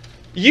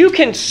 You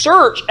can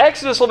search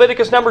Exodus,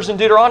 Leviticus, Numbers, and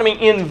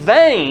Deuteronomy in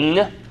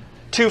vain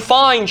to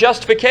find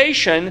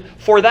justification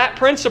for that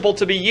principle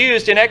to be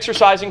used in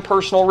exercising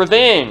personal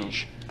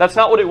revenge. That's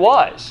not what it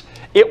was.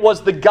 It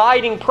was the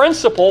guiding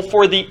principle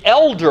for the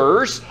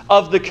elders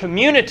of the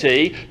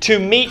community to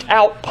mete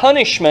out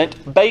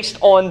punishment based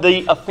on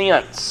the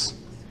offense.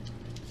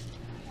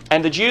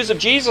 And the Jews of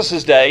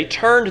Jesus' day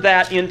turned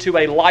that into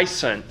a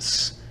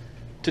license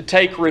to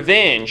take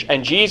revenge.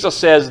 And Jesus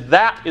says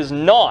that is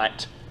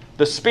not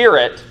the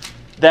spirit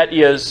that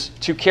is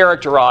to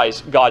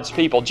characterize God's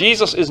people.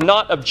 Jesus is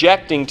not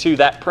objecting to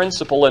that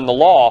principle in the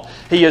law.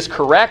 He is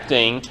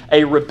correcting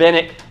a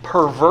rabbinic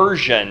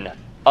perversion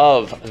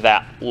of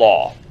that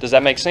law. Does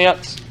that make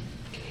sense?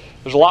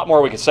 There's a lot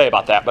more we could say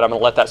about that, but I'm going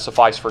to let that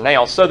suffice for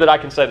now so that I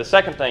can say the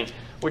second thing,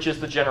 which is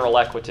the general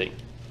equity.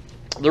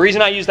 The reason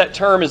I use that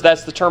term is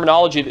that's the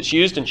terminology that's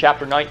used in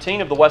chapter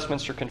 19 of the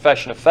Westminster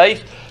Confession of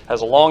Faith. It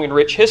has a long and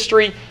rich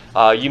history.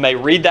 You may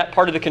read that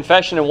part of the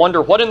confession and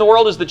wonder, what in the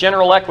world is the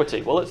general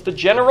equity? Well, it's the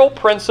general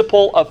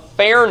principle of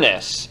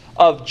fairness,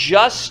 of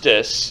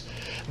justice,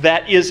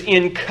 that is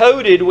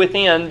encoded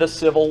within the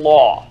civil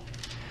law.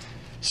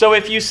 So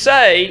if you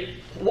say,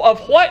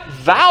 of what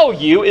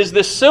value is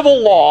this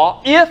civil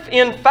law if,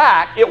 in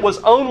fact, it was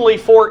only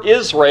for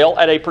Israel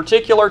at a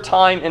particular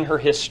time in her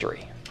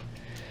history?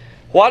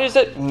 Why does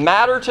it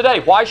matter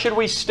today? Why should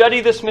we study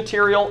this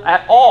material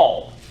at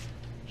all?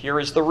 Here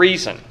is the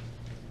reason.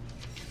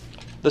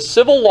 The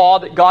civil law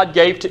that God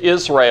gave to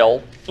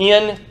Israel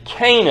in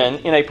Canaan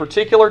in a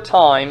particular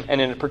time and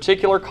in a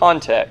particular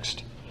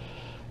context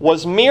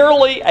was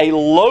merely a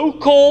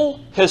local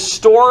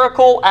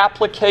historical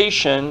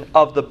application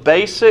of the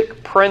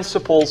basic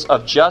principles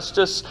of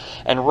justice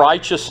and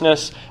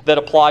righteousness that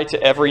apply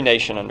to every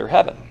nation under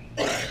heaven.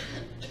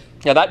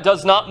 Now, that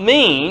does not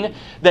mean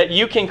that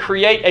you can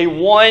create a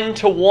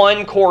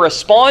one-to-one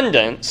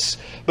correspondence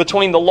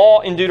between the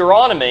law in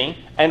Deuteronomy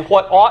and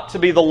what ought to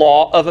be the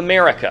law of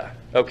America,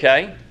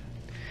 okay?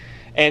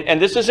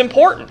 And this is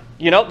important.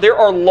 You know, there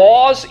are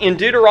laws in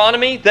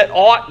Deuteronomy that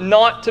ought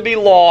not to be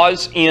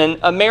laws in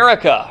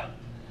America.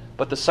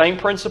 But the same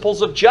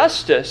principles of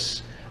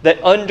justice that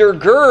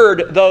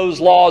undergird those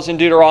laws in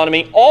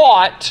Deuteronomy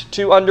ought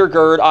to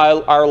undergird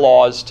our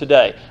laws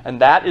today.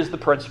 And that is the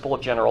principle of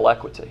general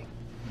equity.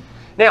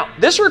 Now,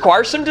 this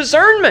requires some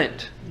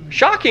discernment,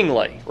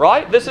 shockingly,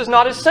 right? This is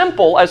not as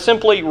simple as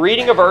simply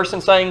reading a verse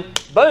and saying,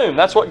 boom,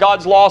 that's what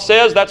God's law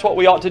says, that's what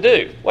we ought to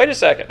do. Wait a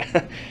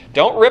second.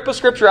 Don't rip a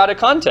scripture out of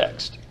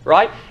context,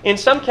 right? In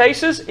some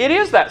cases, it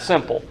is that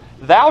simple.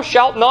 Thou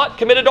shalt not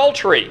commit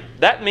adultery.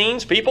 That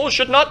means people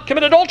should not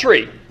commit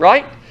adultery,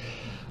 right?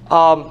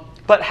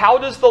 But how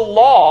does the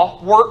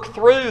law work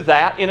through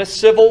that in a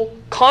civil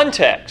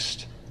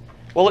context?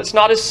 Well, it's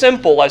not as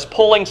simple as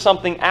pulling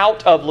something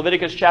out of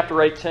Leviticus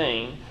chapter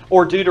 18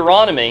 or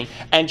Deuteronomy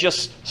and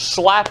just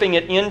slapping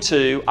it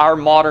into our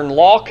modern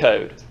law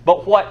code.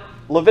 But what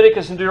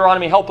Leviticus and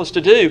Deuteronomy help us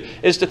to do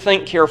is to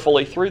think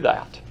carefully through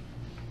that.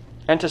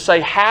 And to say,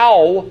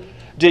 how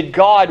did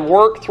God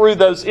work through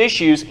those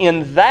issues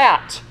in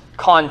that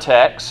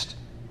context?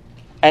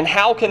 And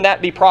how can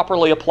that be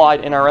properly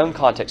applied in our own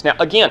context? Now,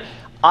 again,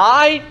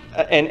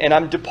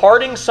 I'm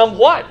departing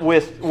somewhat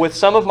with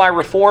some of my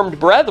Reformed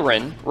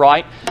brethren,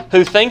 right,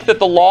 who think that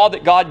the law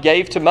that God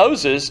gave to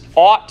Moses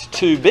ought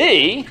to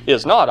be,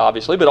 is not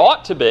obviously, but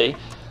ought to be,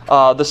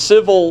 the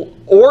civil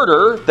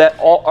order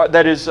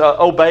that is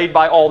obeyed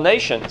by all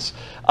nations.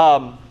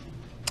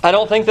 I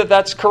don't think that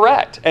that's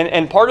correct.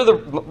 And part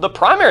of the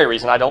primary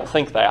reason I don't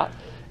think that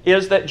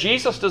is that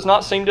Jesus does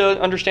not seem to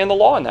understand the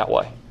law in that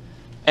way.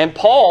 And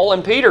Paul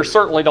and Peter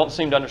certainly don't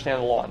seem to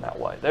understand the law in that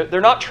way. They're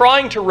not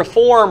trying to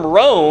reform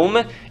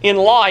Rome in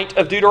light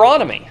of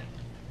Deuteronomy,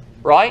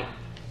 right?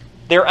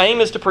 Their aim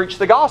is to preach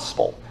the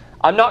gospel.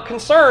 I'm not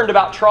concerned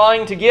about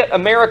trying to get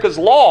America's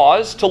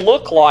laws to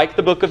look like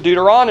the book of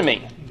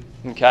Deuteronomy,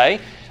 okay?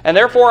 And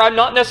therefore, I'm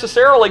not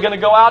necessarily going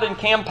to go out and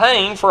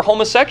campaign for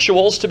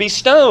homosexuals to be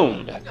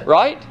stoned,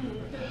 right?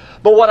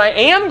 But what I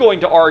am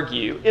going to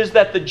argue is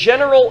that the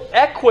general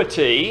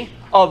equity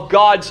of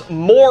God's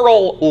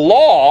moral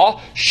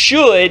law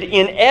should,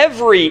 in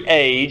every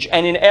age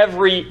and in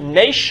every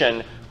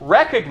nation,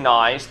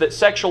 recognize that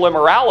sexual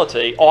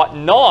immorality ought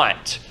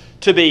not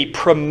to be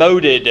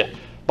promoted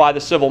by the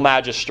civil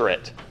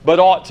magistrate, but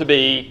ought to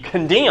be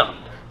condemned,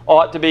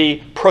 ought to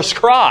be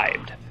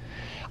proscribed.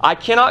 I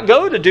cannot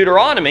go to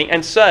Deuteronomy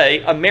and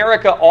say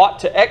America ought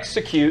to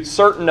execute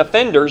certain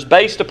offenders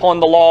based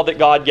upon the law that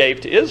God gave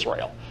to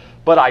Israel.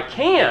 But I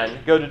can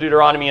go to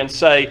Deuteronomy and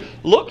say,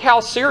 look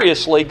how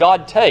seriously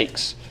God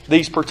takes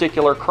these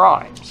particular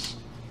crimes.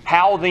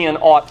 How then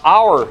ought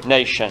our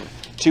nation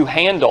to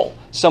handle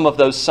some of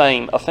those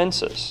same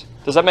offenses?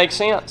 Does that make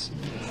sense?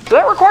 So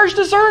that requires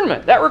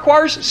discernment. That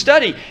requires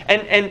study.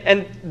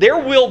 And there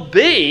will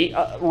be,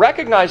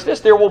 recognize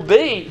this, there will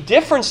be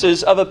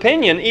differences of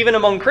opinion even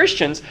among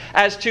Christians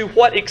as to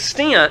what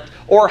extent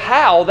or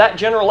how that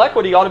general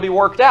equity ought to be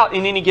worked out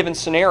in any given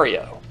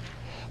scenario.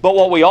 But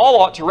what we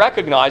all ought to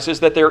recognize is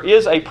that there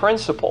is a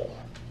principle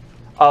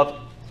of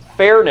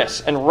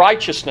fairness and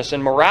righteousness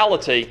and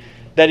morality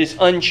that is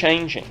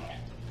unchanging,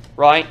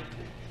 right?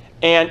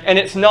 And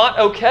it's not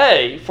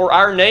okay for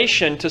our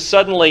nation to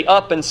suddenly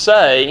up and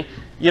say,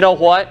 you know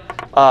what,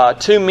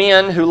 two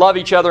men who love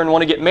each other and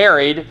want to get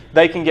married,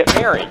 they can get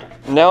married.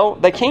 No,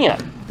 they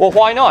can't. Well,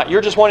 why not? You're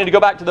just wanting to go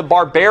back to the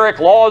barbaric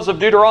laws of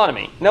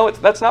Deuteronomy. No,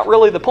 that's not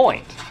really the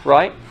point,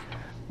 right?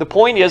 The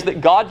point is that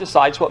God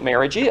decides what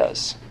marriage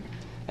is.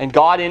 And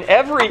God in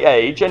every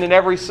age and in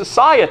every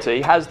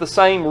society has the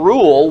same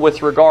rule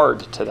with regard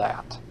to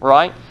that,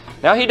 right?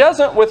 Now, He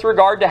doesn't with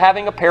regard to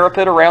having a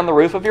parapet around the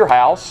roof of your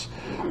house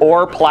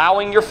or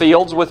plowing your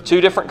fields with two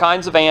different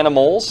kinds of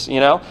animals, you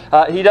know.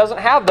 He doesn't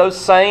have those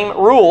same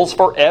rules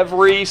for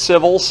every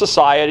civil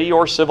society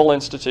or civil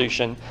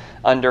institution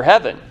under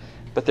heaven.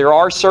 But there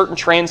are certain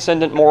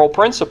transcendent moral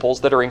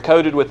principles that are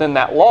encoded within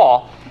that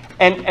law.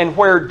 And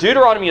where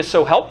Deuteronomy is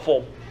so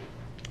helpful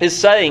is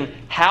saying,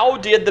 how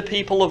did the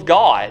people of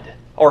God,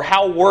 or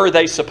how were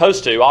they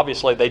supposed to?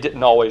 Obviously, they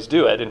didn't always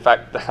do it. In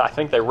fact, I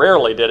think they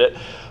rarely did it.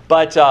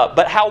 But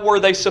how were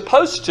they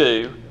supposed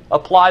to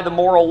apply the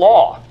moral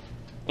law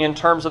in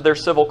terms of their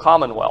civil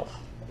commonwealth?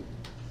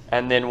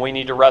 And then we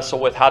need to wrestle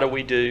with how do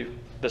we do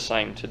the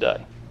same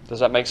today.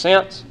 Does that make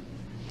sense?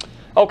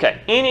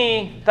 Okay.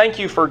 Thank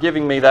you for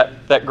giving me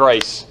that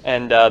grace,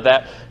 and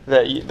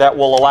that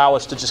will allow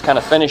us to just kind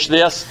of finish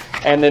this,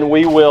 and then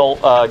we will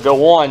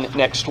go on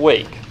next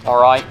week. All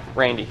right,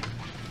 Randy.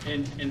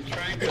 In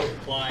trying to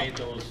apply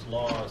those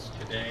laws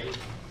today,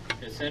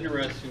 it's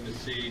interesting to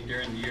see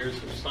during the years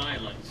of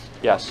silence,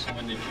 yes,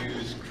 when the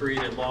Jews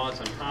created laws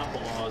on top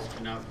of laws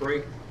to not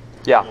break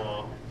yeah. the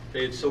law,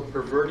 they had so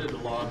perverted the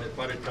law that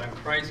by the time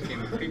Christ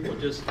came, people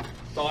just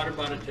thought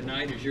about it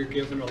tonight as you're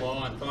given the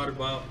law and thought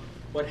about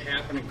what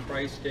happened in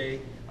Christ's day,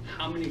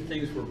 how many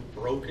things were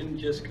broken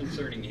just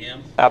concerning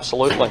him.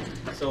 Absolutely.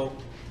 So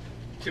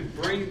to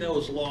bring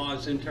those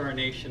laws into our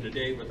nation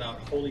today without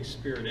Holy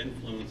Spirit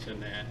influence in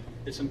that,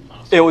 it's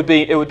impossible. It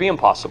would be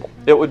impossible.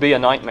 It would be a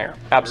nightmare.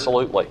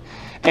 Absolutely.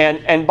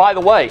 And by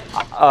the way,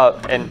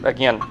 and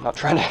again, not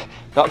trying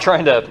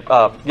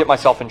to get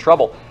myself in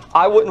trouble.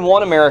 I wouldn't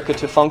want America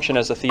to function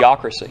as a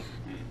theocracy.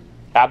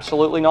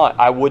 Absolutely not.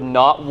 I would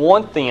not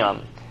want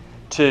them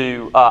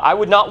to. I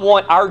would not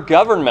want our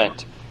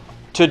government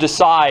to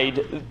decide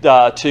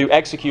to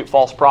execute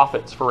false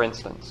prophets, for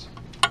instance,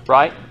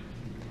 right?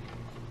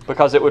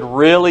 Because it would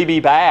really be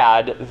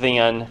bad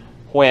then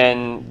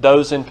when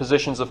those in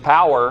positions of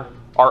power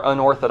are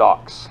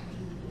unorthodox.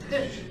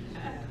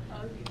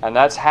 And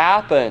that's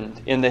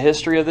happened in the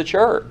history of the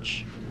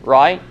church,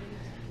 right?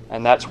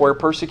 And that's where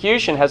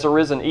persecution has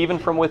arisen even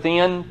from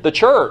within the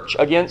church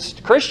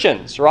against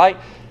Christians, right?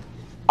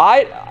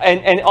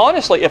 And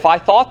honestly, if I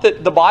thought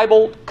that the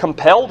Bible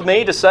compelled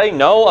me to say,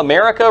 no,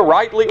 America,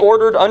 rightly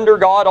ordered under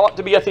God, ought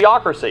to be a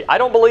theocracy, I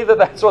don't believe that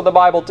that's what the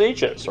Bible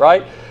teaches,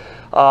 right?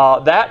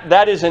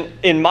 That is,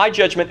 in my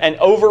judgment, an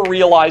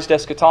over-realized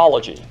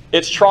eschatology.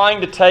 It's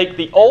trying to take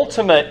the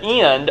ultimate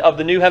end of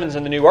the new heavens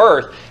and the new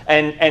earth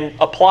and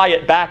apply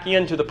it back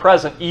into the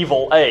present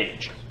evil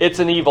age. It's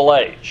an evil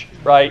age,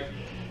 right?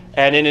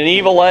 And in an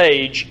evil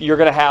age, you're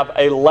going to have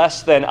a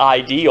less than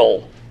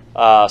ideal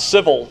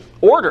civil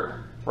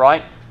order,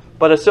 right?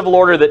 But a civil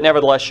order that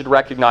nevertheless should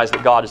recognize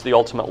that God is the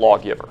ultimate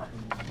lawgiver.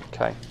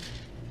 Okay.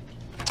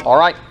 All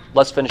right,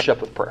 let's finish up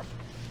with prayer.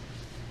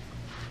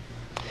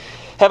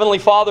 Heavenly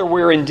Father,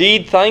 we're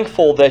indeed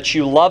thankful that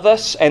you love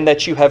us and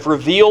that you have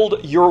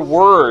revealed your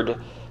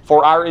word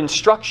for our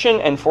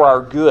instruction and for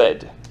our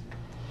good.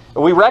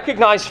 We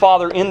recognize,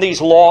 Father, in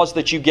these laws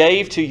that you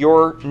gave to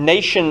your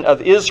nation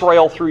of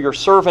Israel through your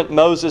servant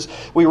Moses,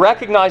 we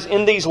recognize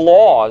in these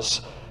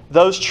laws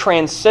those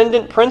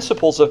transcendent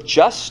principles of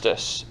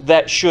justice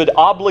that should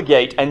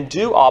obligate and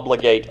do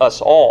obligate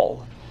us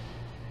all.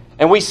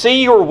 And we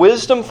see your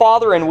wisdom,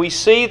 Father, and we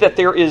see that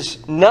there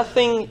is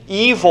nothing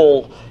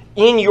evil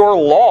in your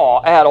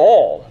law at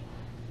all.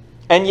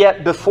 And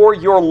yet before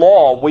your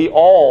law we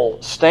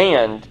all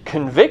stand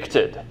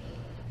convicted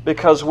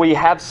because we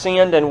have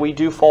sinned and we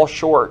do fall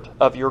short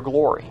of your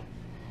glory.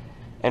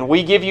 And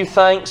we give you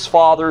thanks,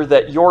 Father,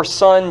 that your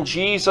Son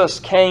Jesus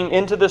came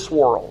into this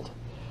world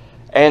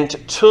and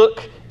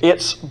took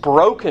its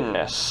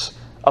brokenness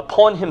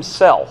upon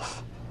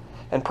himself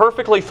and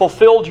perfectly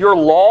fulfilled your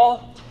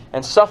law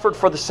and suffered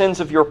for the sins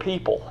of your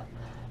people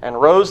and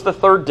rose the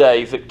third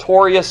day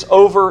victorious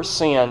over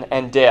sin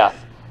and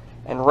death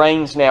and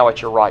reigns now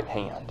at your right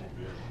hand.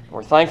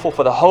 We're thankful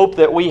for the hope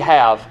that we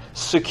have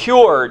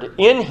secured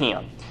in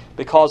him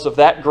because of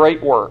that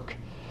great work.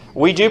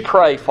 We do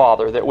pray,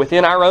 Father, that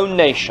within our own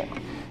nation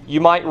you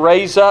might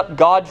raise up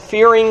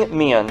God-fearing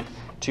men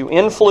to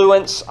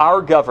influence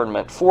our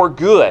government for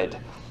good,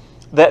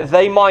 that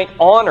they might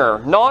honor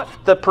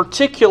not the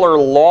particular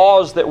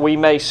laws that we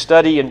may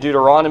study in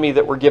Deuteronomy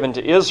that were given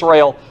to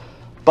Israel,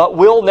 but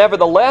will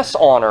nevertheless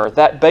honor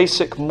that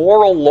basic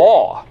moral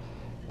law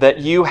that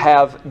you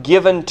have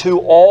given to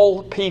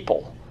all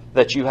people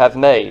that you have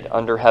made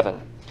under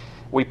heaven.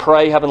 We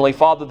pray, Heavenly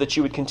Father, that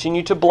you would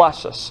continue to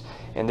bless us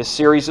in this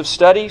series of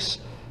studies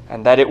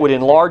and that it would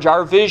enlarge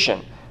our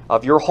vision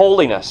of your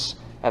holiness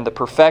and the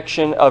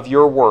perfection of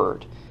your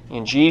word.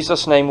 In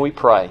Jesus' name we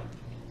pray.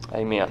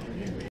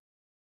 Amen.